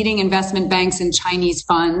of the leading investment banks in Chinese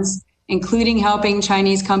funds, including helping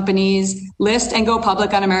Chinese companies list and go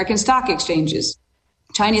public on American stock exchanges.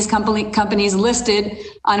 Chinese companies listed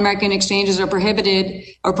on American exchanges are prohibit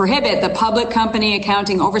the Public Company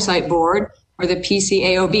Accounting Oversight Board, or the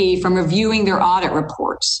PCAOB, from reviewing their audit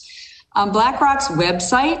reports. On BlackRock's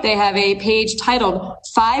website, they have a page titled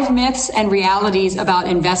 5 Myths and Realities About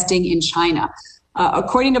Investing in China.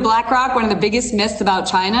 According to BlackRock, one of the biggest myths about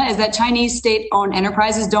China is that Chinese state-owned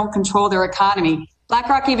enterprises don't control their economy.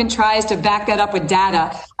 BlackRock even tries to back that up with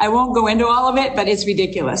data. I won't go into all of it, but it's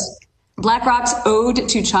ridiculous. BlackRock's ode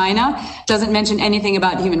to China doesn't mention anything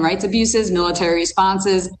about human rights abuses, military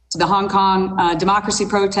responses to the Hong Kong democracy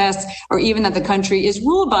protests, or even that the country is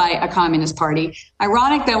ruled by a communist party.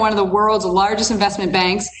 Ironic that one of the world's largest investment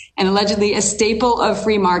banks and allegedly a staple of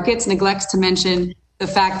free markets neglects to mention the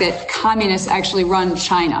fact that communists actually run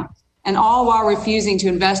China, and all while refusing to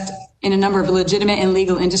invest in a number of legitimate and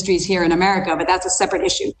legal industries here in America, but that's a separate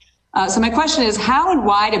issue. So my question is, how and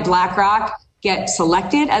why did BlackRock get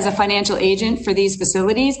selected as a financial agent for these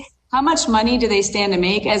facilities? How much money do they stand to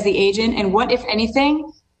make as the agent? And what, if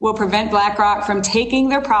anything, will prevent BlackRock from taking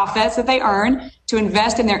their profits that they earn to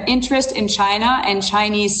invest in their interest in China and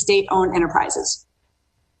Chinese state-owned enterprises?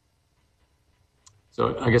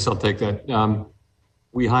 So I guess I'll take that.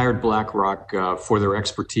 We hired BlackRock for their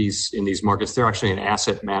expertise in these markets. They're actually an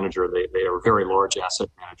asset manager. They are a very large asset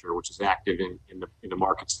manager, which is active in the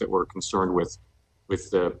markets that we're concerned with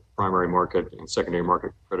the primary market and secondary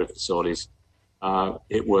market credit facilities.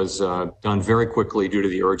 It was done very quickly due to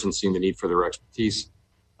the urgency and the need for their expertise.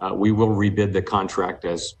 We will rebid the contract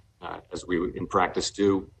as we in practice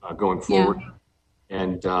do going forward. Yeah.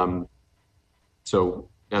 And so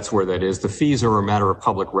that's where that is. The fees are a matter of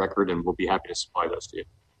public record, and we'll be happy to supply those to you.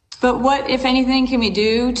 But what, if anything, can we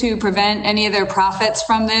do to prevent any of their profits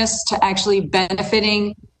from this to actually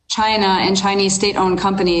benefiting China and Chinese state-owned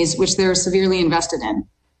companies, which they're severely invested in?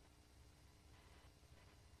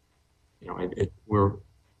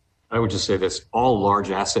 I would just say this: all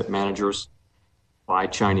large asset managers buy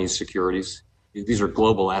Chinese securities. These are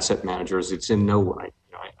global asset managers. It's in no way.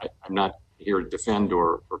 I'm not here to defend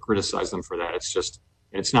or criticize them for that.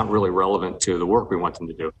 It's not really relevant to the work we want them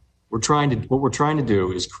to do. What we're trying to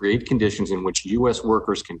do is create conditions in which U.S.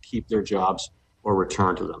 workers can keep their jobs or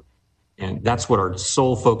return to them. And that's what our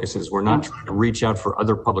sole focus is. We're not trying to reach out for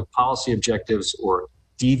other public policy objectives or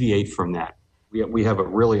deviate from that. We have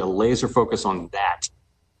really a laser focus on that.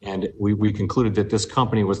 And we concluded that this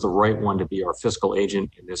company was the right one to be our fiscal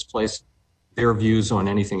agent in this place. Their views on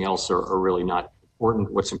anything else are really not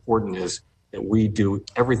important. What's important is that we do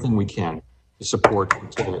everything we can to support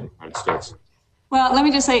employment in the United States. Well, let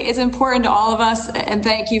me just say it's important to all of us, and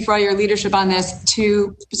thank you for all your leadership on this,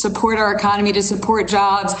 to support our economy, to support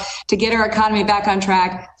jobs, to get our economy back on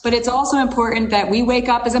track. But it's also important that we wake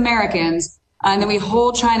up as Americans and that we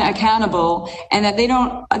hold China accountable, and that they're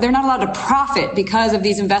not allowed to profit because of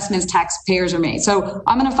these investments taxpayers are made. So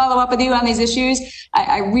I'm going to follow up with you on these issues.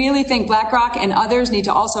 I really think BlackRock and others need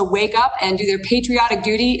to also wake up and do their patriotic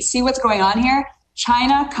duty, see what's going on here.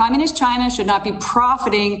 China, communist China, should not be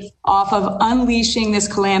profiting off of unleashing this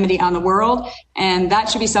calamity on the world. And that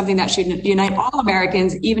should be something that should unite all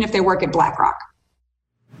Americans, even if they work at BlackRock.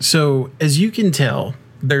 So as you can tell,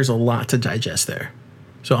 there's a lot to digest there.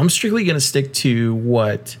 So I'm strictly going to stick to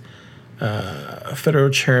what Federal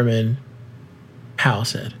Chairman Powell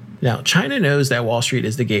said. Now, China knows that Wall Street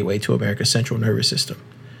is the gateway to America's central nervous system.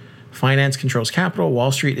 Finance controls capital.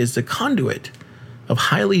 Wall Street is the conduit of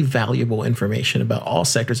highly valuable information about all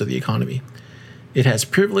sectors of the economy. It has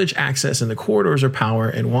privileged access in the corridors of power,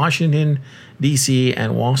 and Washington, D.C.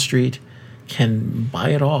 and Wall Street can buy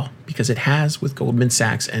it all because it has, with Goldman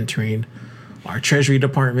Sachs entering our Treasury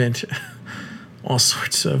Department, all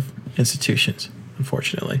sorts of institutions,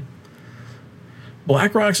 unfortunately.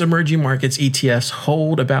 BlackRock's emerging markets ETFs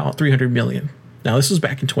hold about $300 million. Now, this was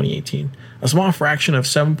back in 2018, a small fraction of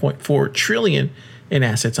 $7.4 trillion in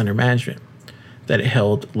assets under management that it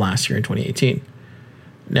held last year in 2018.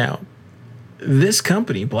 Now, this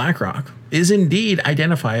company, BlackRock, is indeed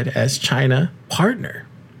identified as China partner.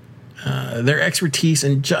 Their expertise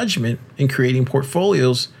and judgment in creating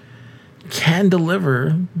portfolios can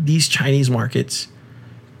deliver these Chinese markets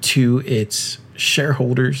to its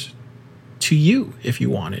shareholders, to you if you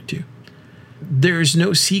wanted to. There's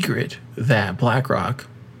no secret that BlackRock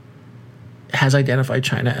has identified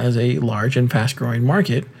China as a large and fast-growing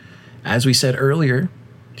market. As we said earlier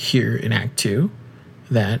here in Act 2,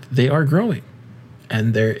 that they are growing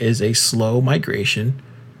and there is a slow migration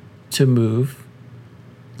to move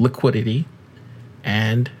liquidity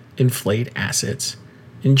and inflate assets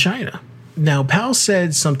in China. Now, Powell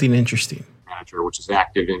said something interesting. Manager, which is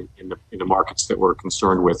active in the markets that we're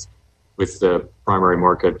concerned with the primary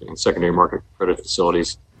market and secondary market credit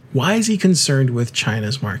facilities. Why is he concerned with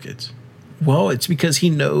China's markets? Well, it's because he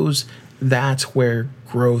knows that's where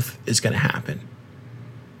growth is going to happen,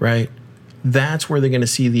 right? That's where they're going to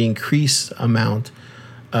see the increased amount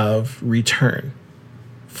of return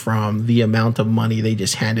from the amount of money they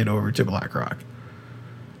just handed over to BlackRock.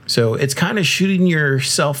 So it's kind of shooting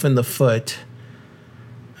yourself in the foot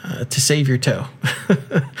to save your toe,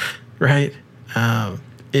 right?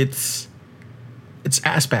 It's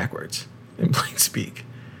ass backwards in plain speak.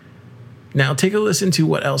 Now take a listen to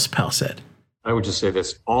what else Powell said. I would just say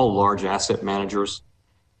this: all large asset managers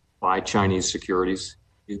buy Chinese securities.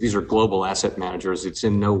 These are global asset managers. It's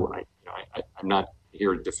in no way. I'm not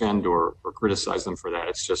here to defend or criticize them for that.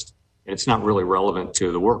 It's not really relevant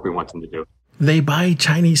to the work we want them to do. They buy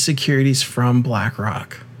Chinese securities from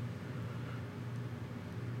BlackRock.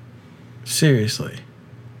 Seriously.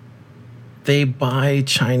 They buy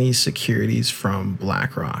Chinese securities from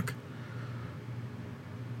BlackRock.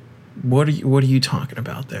 What are you talking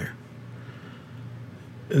about there?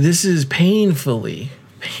 This is painfully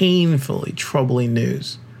troubling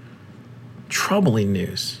news. Troubling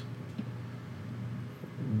news.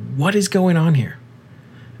 What is going on here?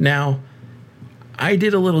 Now, I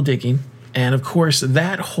did a little digging, and of course,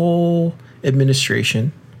 that whole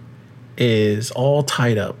administration is all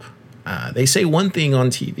tied up. They say one thing on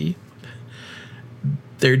TV.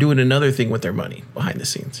 They're doing another thing with their money behind the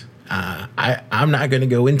scenes. I'm not going to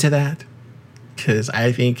go into that because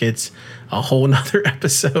I think it's a whole nother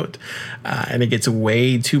episode and it gets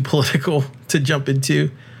way too political to jump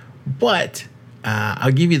into. But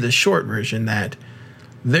I'll give you the short version that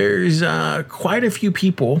there's quite a few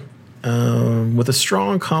people with a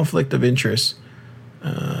strong conflict of interest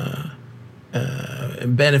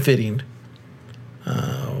benefiting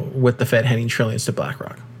with the Fed handing trillions to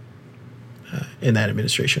BlackRock in that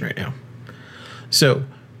administration right now. So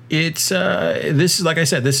It's this is, like I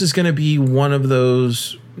said, this is going to be one of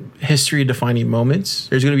those history defining moments.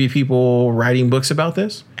 There's going to be people writing books about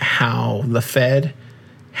this, how the Fed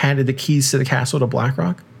handed the keys to the castle to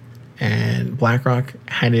BlackRock, and BlackRock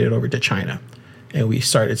handed it over to China. And we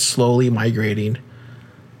started slowly migrating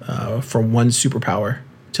from one superpower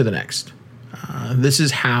to the next. This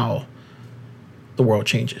is how the world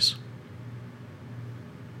changes.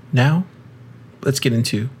 Now, let's get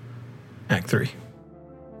into Act 3.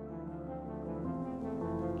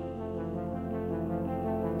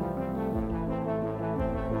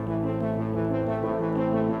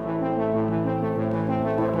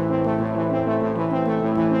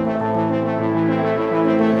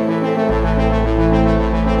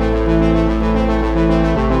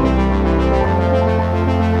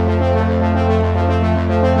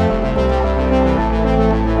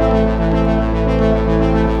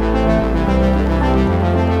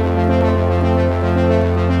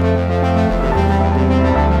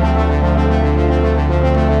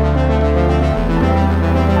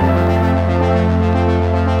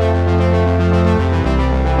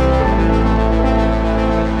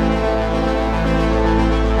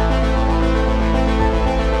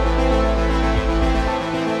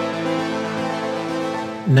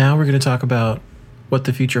 Now we're going to talk about what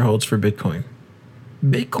the future holds for Bitcoin.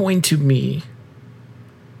 Bitcoin, to me,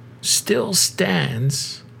 still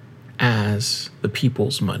stands as the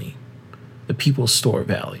people's money, the people's store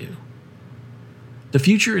value. The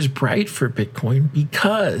future is bright for Bitcoin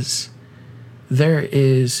because there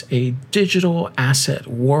is a digital asset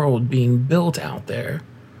world being built out there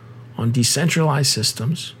on decentralized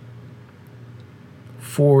systems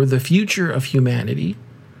for the future of humanity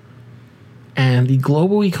and the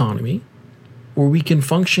global economy, where we can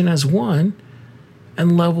function as one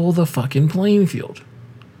and level the fucking playing field.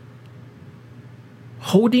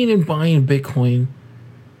 Holding and buying Bitcoin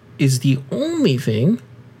is the only thing,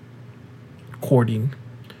 according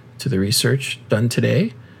to the research done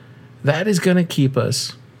today, that is going to keep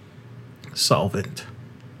us solvent.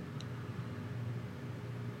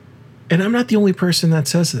 And I'm not the only person that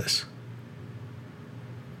says this.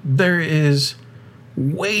 There is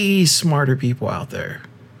way smarter people out there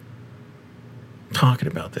talking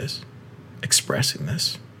about this, expressing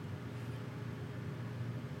this.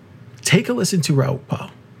 Take a listen to Raoul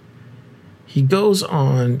Pal. He goes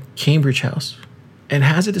on Cambridge House and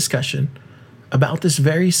has a discussion about this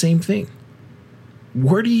very same thing.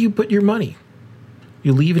 Where do you put your money?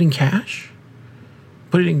 You leave it in cash?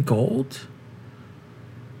 Put it in gold?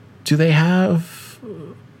 Do they have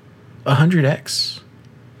 100x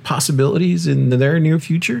possibilities in their near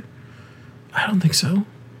future? I don't think so.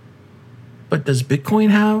 But does Bitcoin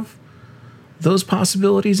have those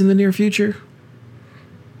possibilities in the near future?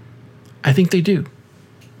 I think they do.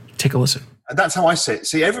 Take a listen. And that's how I see it.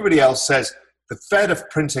 See, everybody else says the Fed are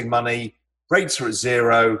printing money, rates are at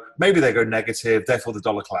zero, maybe they go negative, therefore the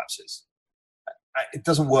dollar collapses. It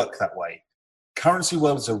doesn't work that way. Currency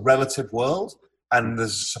world is a relative world, and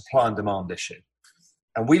there's a supply and demand issue.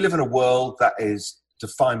 And we live in a world that is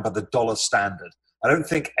defined by the dollar standard. I don't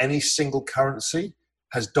think any single currency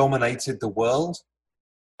has dominated the world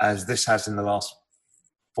as this has in the last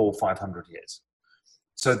 400 or 500 years.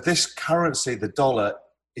 So this currency, the dollar,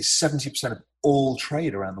 is 70% of all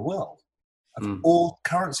trade around the world, of all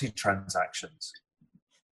currency transactions.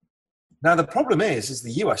 Now, the problem is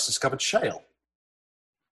the US discovered shale.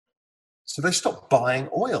 So they stopped buying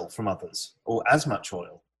oil from others, or as much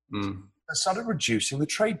oil. They started reducing the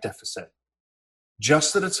trade deficit,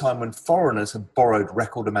 just at a time when foreigners had borrowed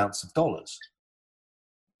record amounts of dollars.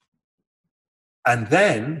 And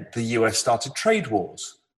then the US started trade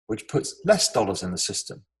wars, which puts less dollars in the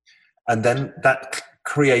system. And then that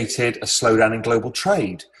created a slowdown in global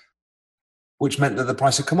trade, which meant that the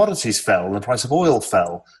price of commodities fell and the price of oil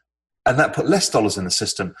fell. And that put less dollars in the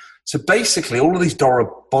system. So basically, all of these dollar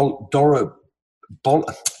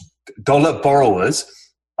borrowers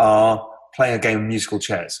are playing a game of musical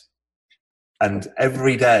chairs. And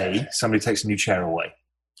every day, somebody takes a new chair away.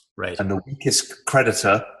 Right. And the weakest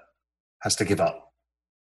creditor has to give up.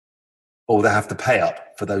 Or they have to pay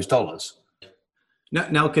up for those dollars.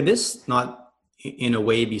 Now, could this not, in a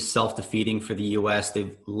way, be self-defeating for the U.S.?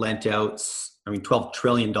 They've lent out, $12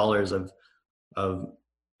 trillion of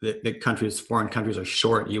the countries, foreign countries are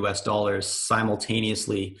short U.S. dollars.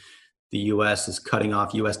 Simultaneously, the U.S. is cutting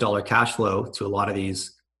off U.S. dollar cash flow to a lot of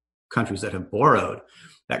these countries that have borrowed.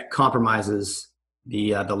 That compromises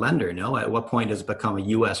the lender, no? At what point does it become a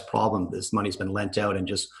U.S. problem? This money's been lent out and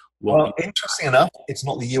just won't. Well, interesting enough, it's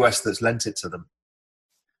not the US that's lent it to them.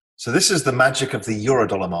 So this is the magic of the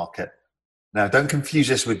Eurodollar market. Now, don't confuse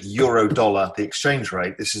this with euro dollar, the exchange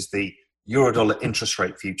rate. This is the euro dollar interest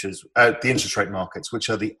rate futures, the interest rate markets, which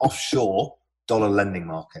are the offshore dollar lending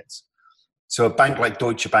markets. So a bank like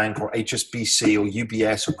Deutsche Bank or HSBC or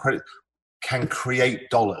UBS or credit can create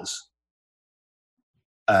dollars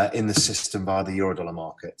in the system via the euro dollar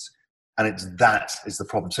markets. And that is the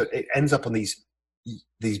problem. So it ends up on these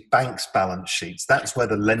banks' balance sheets. That's where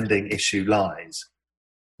the lending issue lies.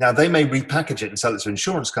 Now, they may repackage it and sell it to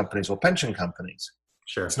insurance companies or pension companies.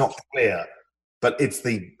 Sure. It's not clear, but it's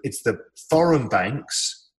the foreign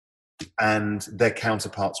banks and their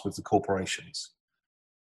counterparts with the corporations.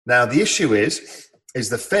 Now, the issue is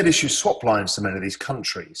the Fed issues swap lines to many of these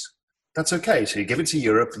countries. That's okay. So you give it to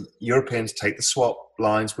Europe, the Europeans take the swap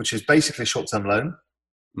lines, which is basically a short-term loan,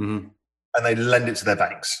 and they lend it to their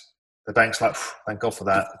banks. The bank's like, thank God for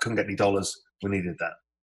that. I couldn't get any dollars. We needed that.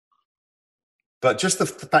 But just the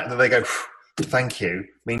fact that they go, thank you,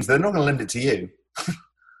 means they're not going to lend it to you.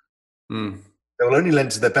 They will only lend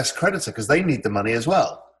to their best creditor because they need the money as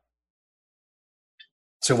well.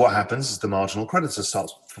 So what happens is the marginal creditor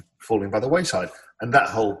starts falling by the wayside. And that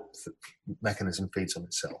whole mechanism feeds on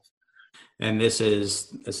itself. And this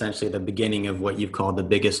is essentially the beginning of what you've called the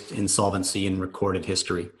biggest insolvency in recorded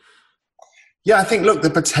history. Yeah, I think, look, the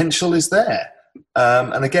potential is there.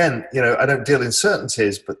 And again, I don't deal in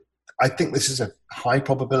certainties, but I think this is a high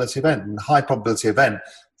probability event. And a high probability event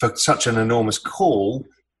for such an enormous call,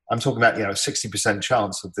 I'm talking about, a 60%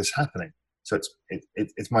 chance of this happening. So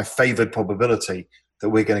it's my favored probability that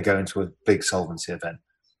we're going to go into a big solvency event.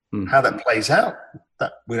 How that plays out,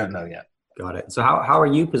 that we don't know yet. Got it. So how are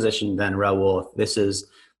you positioned then, Raul? If this is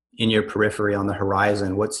in your periphery on the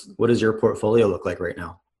horizon, what does your portfolio look like right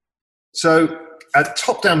now? So at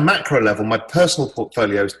top-down macro level, my personal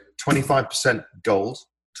portfolio is 25% gold,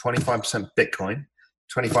 25% Bitcoin,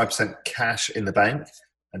 25% cash in the bank,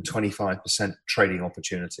 and 25% trading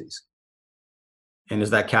opportunities. And is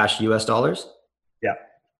that cash US dollars? Yeah.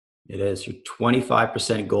 It is. You're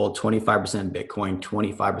 25% gold, 25% Bitcoin,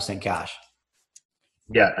 25% cash.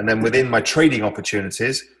 Yeah, and then within my trading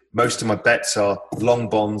opportunities, most of my bets are long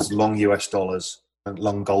bonds, long US dollars, and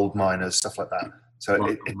long gold miners, stuff like that. So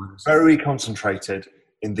it's very concentrated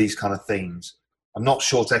in these kind of themes. I'm not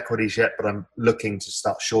short equities yet, but I'm looking to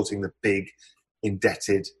start shorting the big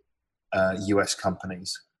indebted US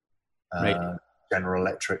companies, General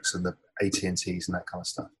Electrics and the AT&Ts and that kind of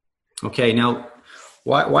stuff. Okay, now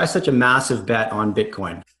why such a massive bet on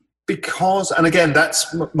Bitcoin? Because, and again,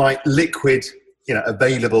 that's my liquid,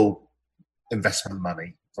 available investment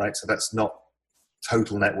money, right? So that's not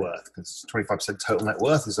total net worth, because 25% total net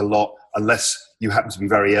worth is a lot, unless you happen to be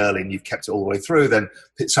very early and you've kept it all the way through. Then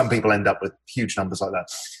some people end up with huge numbers like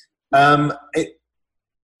that.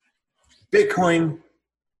 Bitcoin,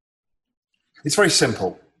 it's very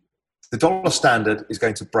simple. The dollar standard is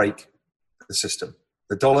going to break the system.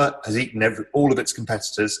 The dollar has eaten all of its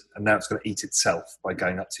competitors, and now it's going to eat itself by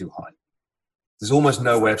going up too high. There's almost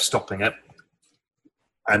no way of stopping it.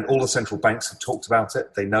 And all the central banks have talked about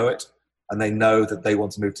it. They know it. And they know that they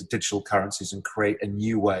want to move to digital currencies and create a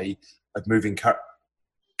new way of moving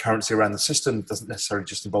currency around the system. It doesn't necessarily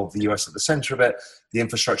just involve the US at the center of it, the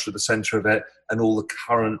infrastructure at the center of it, and all the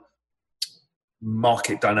current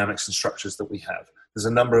market dynamics and structures that we have. There's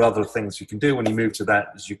a number of other things you can do when you move to that,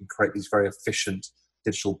 is you can create these very efficient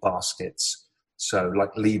digital baskets. So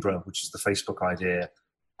like Libra, which is the Facebook idea.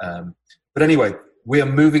 But anyway, we are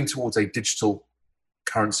moving towards a digital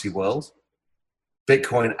currency world.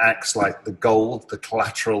 Bitcoin acts like the gold, the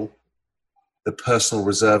collateral, the personal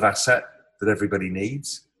reserve asset that everybody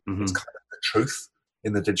needs. It's kind of the truth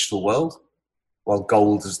in the digital world, while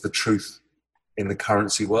gold is the truth in the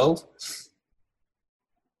currency world.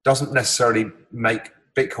 Doesn't necessarily make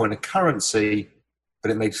Bitcoin a currency,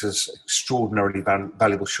 but it makes us extraordinarily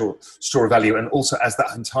valuable store of value. And also, as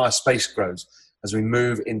that entire space grows, as we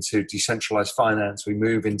move into decentralized finance, we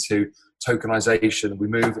move into tokenization, we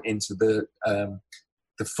move into the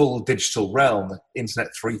full digital realm, the Internet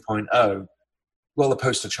 3.0, well, the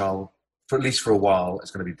poster child, for at least for a while,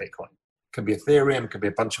 is going to be Bitcoin. It can be Ethereum, it can be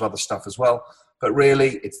a bunch of other stuff as well, but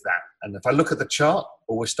really it's that. And if I look at the chart,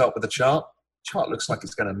 always start with the chart looks like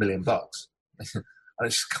it's going $1 million. I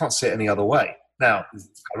just can't see it any other way. Now,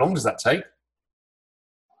 how long does that take?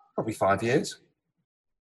 Probably 5 years.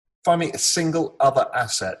 Find me a single other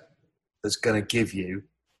asset that's going to give you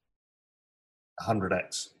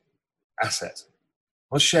 100x asset.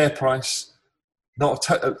 Not a share price, not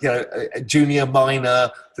a junior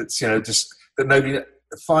miner that's just that nobody.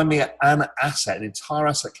 Find me an asset, an entire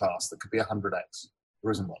asset class that could be 100x.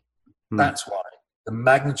 There isn't one. That's why the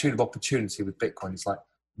magnitude of opportunity with Bitcoin is like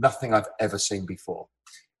nothing I've ever seen before.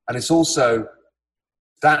 And it's also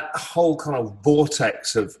that whole kind of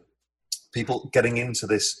vortex of people getting into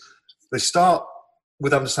this. They start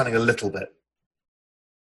with understanding a little bit.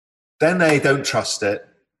 Then they don't trust it.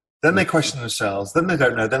 Then they question themselves. Then they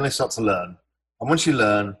don't know. Then they start to learn. And once you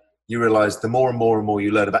learn, you realize the more and more and more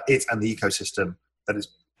you learn about it and the ecosystem, that it's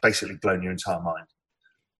basically blown your entire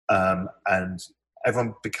mind. And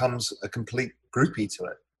everyone becomes a complete groupie to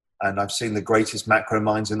it. And I've seen the greatest macro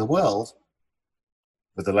minds in the world,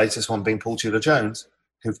 with the latest one being Paul Tudor Jones,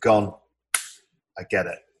 who've gone, I get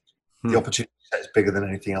it. The opportunity set is bigger than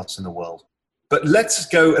anything else in the world. But let's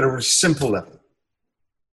go at a simple level.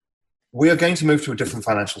 We are going to move to a different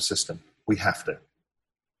financial system. We have to.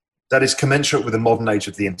 That is commensurate with the modern age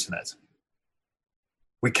of the internet.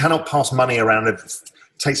 We cannot pass money around. It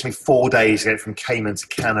takes me 4 days to get from Cayman to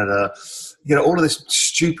Canada. You know, all of this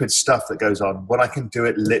stupid stuff that goes on when I can do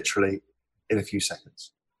it literally in a few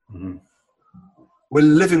seconds. Mm-hmm. We're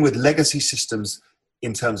living with legacy systems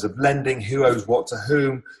in terms of lending, who owes what to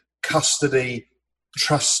whom, custody,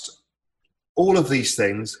 trust, all of these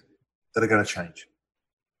things that are going to change.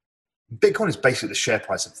 Bitcoin is basically the share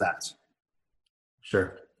price of that.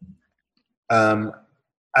 Sure. And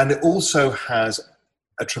it also has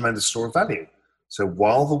a tremendous store of value. So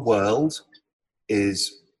while the world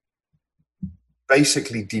is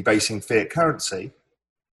basically debasing fiat currency,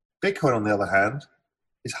 Bitcoin, on the other hand,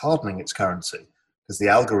 is hardening its currency because the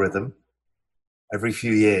algorithm, every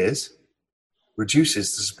few years,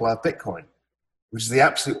 reduces the supply of Bitcoin, which is the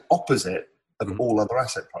absolute opposite of all other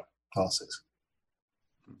asset classes.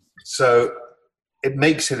 So it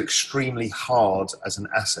makes it extremely hard as an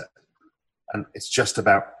asset. And it's just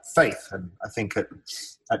about faith. And I think at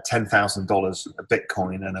 $10,000 a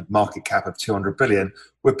Bitcoin and a market cap of 200 billion,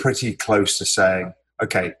 we're pretty close to saying,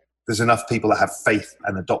 okay, there's enough people that have faith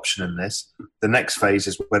and adoption in this. The next phase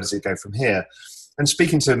is, where does it go from here? And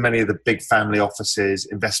speaking to many of the big family offices,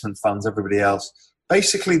 investment funds, everybody else,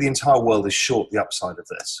 basically the entire world is short the upside of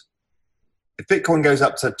this. If Bitcoin goes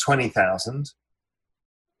up to 20,000,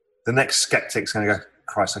 the next skeptic's going to go,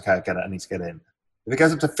 Christ, okay, I get it, I need to get in. If it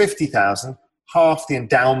goes up to 50,000, half the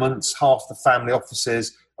endowments, half the family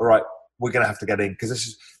offices, all right, we're going to have to get in, because this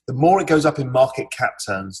is, the more it goes up in market cap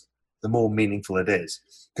terms, the more meaningful it is.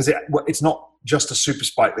 Because it's not just a super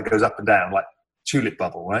spike that goes up and down like tulip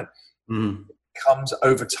bubble, right? Mm. It comes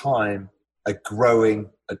over time, a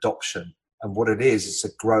growing adoption. And what it is, it's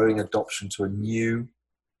a growing adoption to a new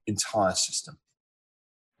entire system.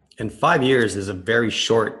 And 5 years is a very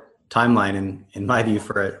short timeline, in my view,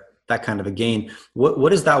 for that kind of a gain. What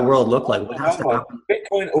does that world look like? What has to happen?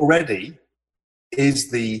 Bitcoin already is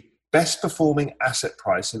the best performing asset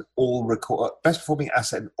price in all best performing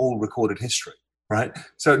asset in all recorded history, right?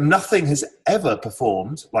 So nothing has ever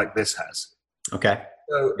performed like this has. Okay.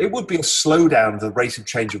 So it would be a slowdown the rate of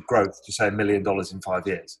change of growth to say $1 million in 5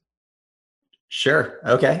 years. Sure.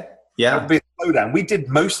 Okay. Yeah. It would be a slowdown. We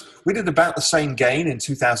did about the same gain in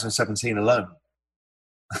 2017 alone.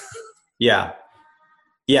 Yeah.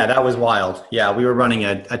 Yeah, that was wild. Yeah, we were running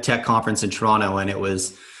a tech conference in Toronto, and it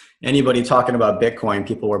was anybody talking about Bitcoin,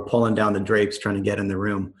 people were pulling down the drapes trying to get in the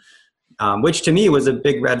room, which to me was a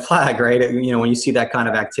big red flag, right? You know, when you see that kind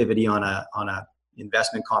of activity on a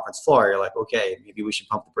investment conference floor, you're like, okay, maybe we should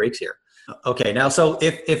pump the brakes here. Okay, now, so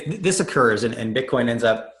if this occurs and Bitcoin ends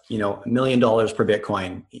up, you know, $1 million per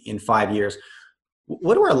Bitcoin in 5 years,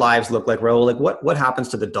 what do our lives look like, Raul? Like what happens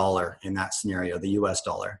to the dollar in that scenario, the US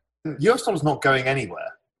dollar? US dollar is not going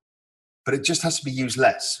anywhere, but it just has to be used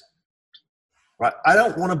less, right? I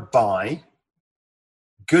don't want to buy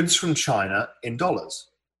goods from China in dollars.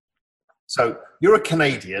 So you're a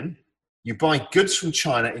Canadian, you buy goods from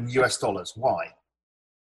China in US dollars. Why?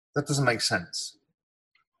 That doesn't make sense.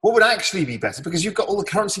 What would actually be better? Because you've got all the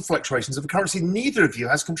currency fluctuations of a currency neither of you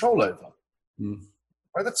has control over. Mm.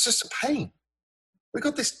 Right? That's just a pain. We've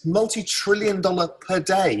got this multi-trillion-dollar per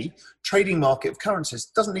day trading market of currencies.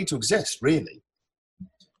 It doesn't need to exist, really.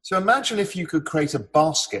 So imagine if you could create a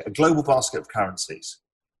basket, a global basket of currencies,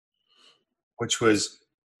 which was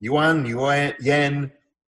yuan, yen,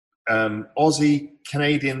 Aussie,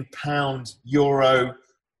 Canadian, pound, euro,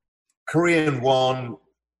 Korean won,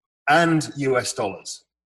 and US dollars.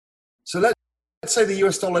 So let's say the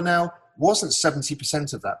US dollar now wasn't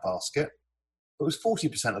 70% of that basket, it was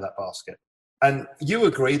 40% of that basket. And you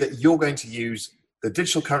agree that you're going to use the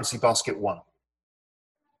digital currency basket 1.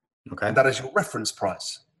 Okay. And that is your reference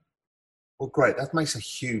price. Well, great. That makes a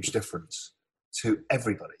huge difference to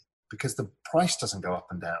everybody because the price doesn't go up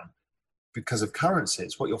and down because of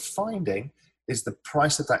currencies. What you're finding is the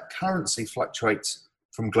price of that currency fluctuates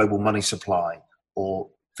from global money supply or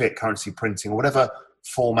fiat currency printing or whatever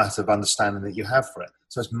format of understanding that you have for it.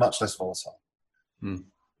 so it's much less volatile.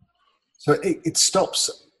 So it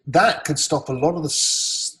stops. That could stop a lot of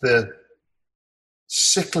the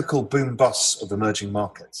cyclical boom busts of emerging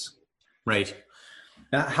markets. Right.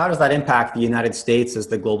 Now, how does that impact the United States as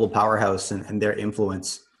the global powerhouse and their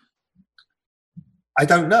influence? I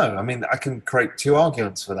don't know. I mean, I can create two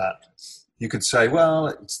arguments for that. You could say, well,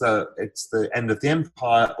 it's the end of the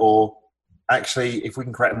empire, or actually, if we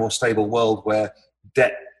can create a more stable world where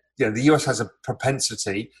debt, the US has a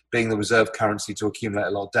propensity, being the reserve currency, to accumulate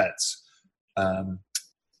a lot of debts.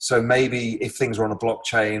 So maybe if things are on a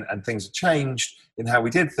blockchain and things have changed in how we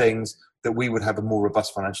did things, that we would have a more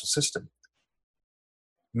robust financial system.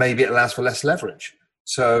 Maybe it allows for less leverage.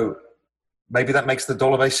 So maybe that makes the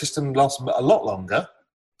dollar-based system last a lot longer,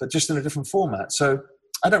 but just in a different format. So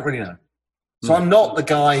I don't really know. So I'm not the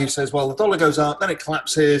guy who says, well, the dollar goes up, then it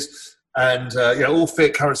collapses, and all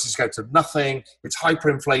fiat currencies go to nothing. It's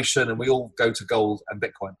hyperinflation, and we all go to gold and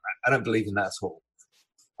Bitcoin. I don't believe in that at all.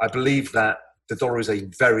 I believe that the dollar is a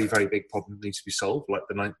very, very big problem that needs to be solved, like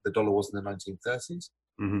the dollar was in the 1930s.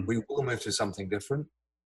 We will move to something different,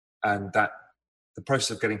 and that the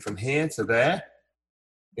process of getting from here to there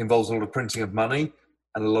involves a lot of printing of money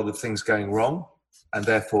and a lot of things going wrong, and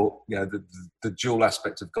therefore, the dual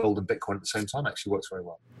aspect of gold and Bitcoin at the same time actually works very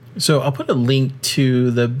well. So I'll put a link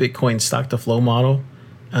to the Bitcoin stock to flow model,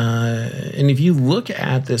 and if you look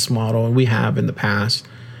at this model, and we have in the past,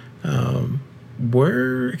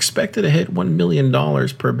 we're expected to hit $1 million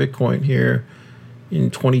per Bitcoin here in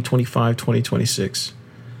 2025, 2026.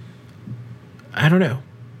 I don't know.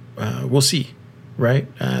 We'll see, right?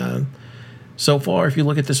 So far, if you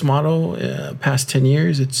look at this model, past 10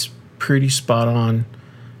 years, it's pretty spot on,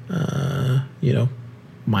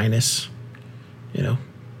 minus,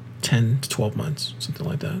 10 to 12 months, something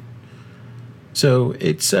like that. So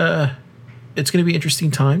it's going to be an interesting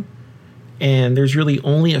time. And there's really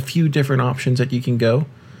only a few different options that you can go.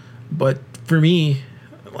 But for me,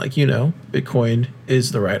 Bitcoin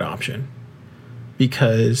is the right option,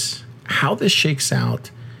 because how this shakes out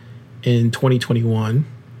in 2021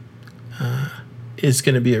 is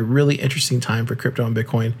going to be a really interesting time for crypto and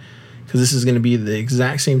Bitcoin, because this is going to be the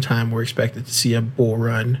exact same time we're expected to see a bull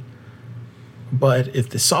run. But if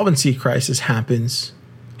the solvency crisis happens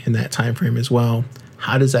in that time frame as well,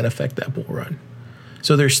 how does that affect that bull run?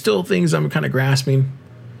 So there's still things I'm kind of grasping,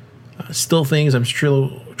 still things I'm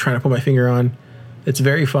still trying to put my finger on. It's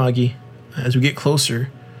very foggy. As we get closer,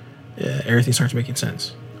 everything starts making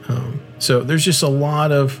sense. So there's just a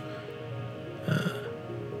lot of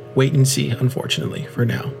wait and see, unfortunately, for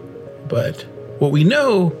now. But what we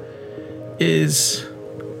know is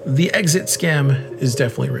the exit scam is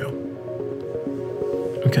definitely real.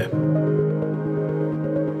 Okay.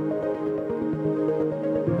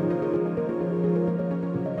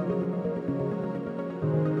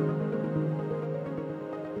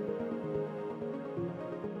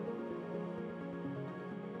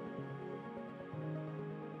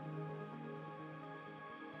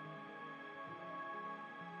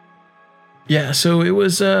 Yeah, so it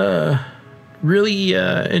was really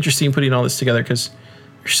interesting putting all this together, because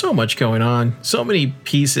there's so much going on, so many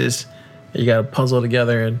pieces that you got to puzzle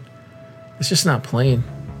together, and it's just not playing,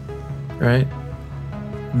 right?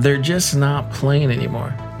 They're just not playing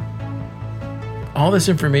anymore. All this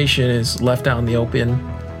information is left out in the open,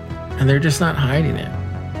 and they're just not hiding it.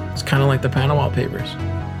 It's kind of like the Panama Papers.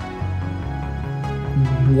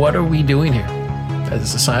 What are we doing here as a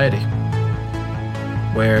society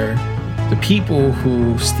where the people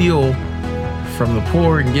who steal from the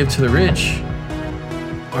poor and give to the rich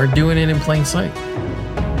are doing it in plain sight?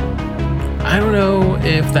 I don't know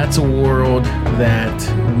if that's a world that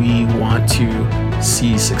we want to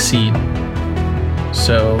see succeed.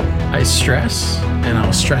 So I stress, and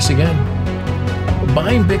I'll stress again,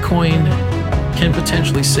 buying Bitcoin can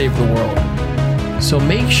potentially save the world. So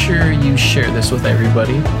make sure you share this with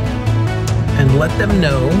everybody and let them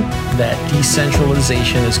know that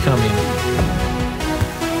decentralization is coming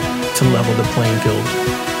to level the playing field.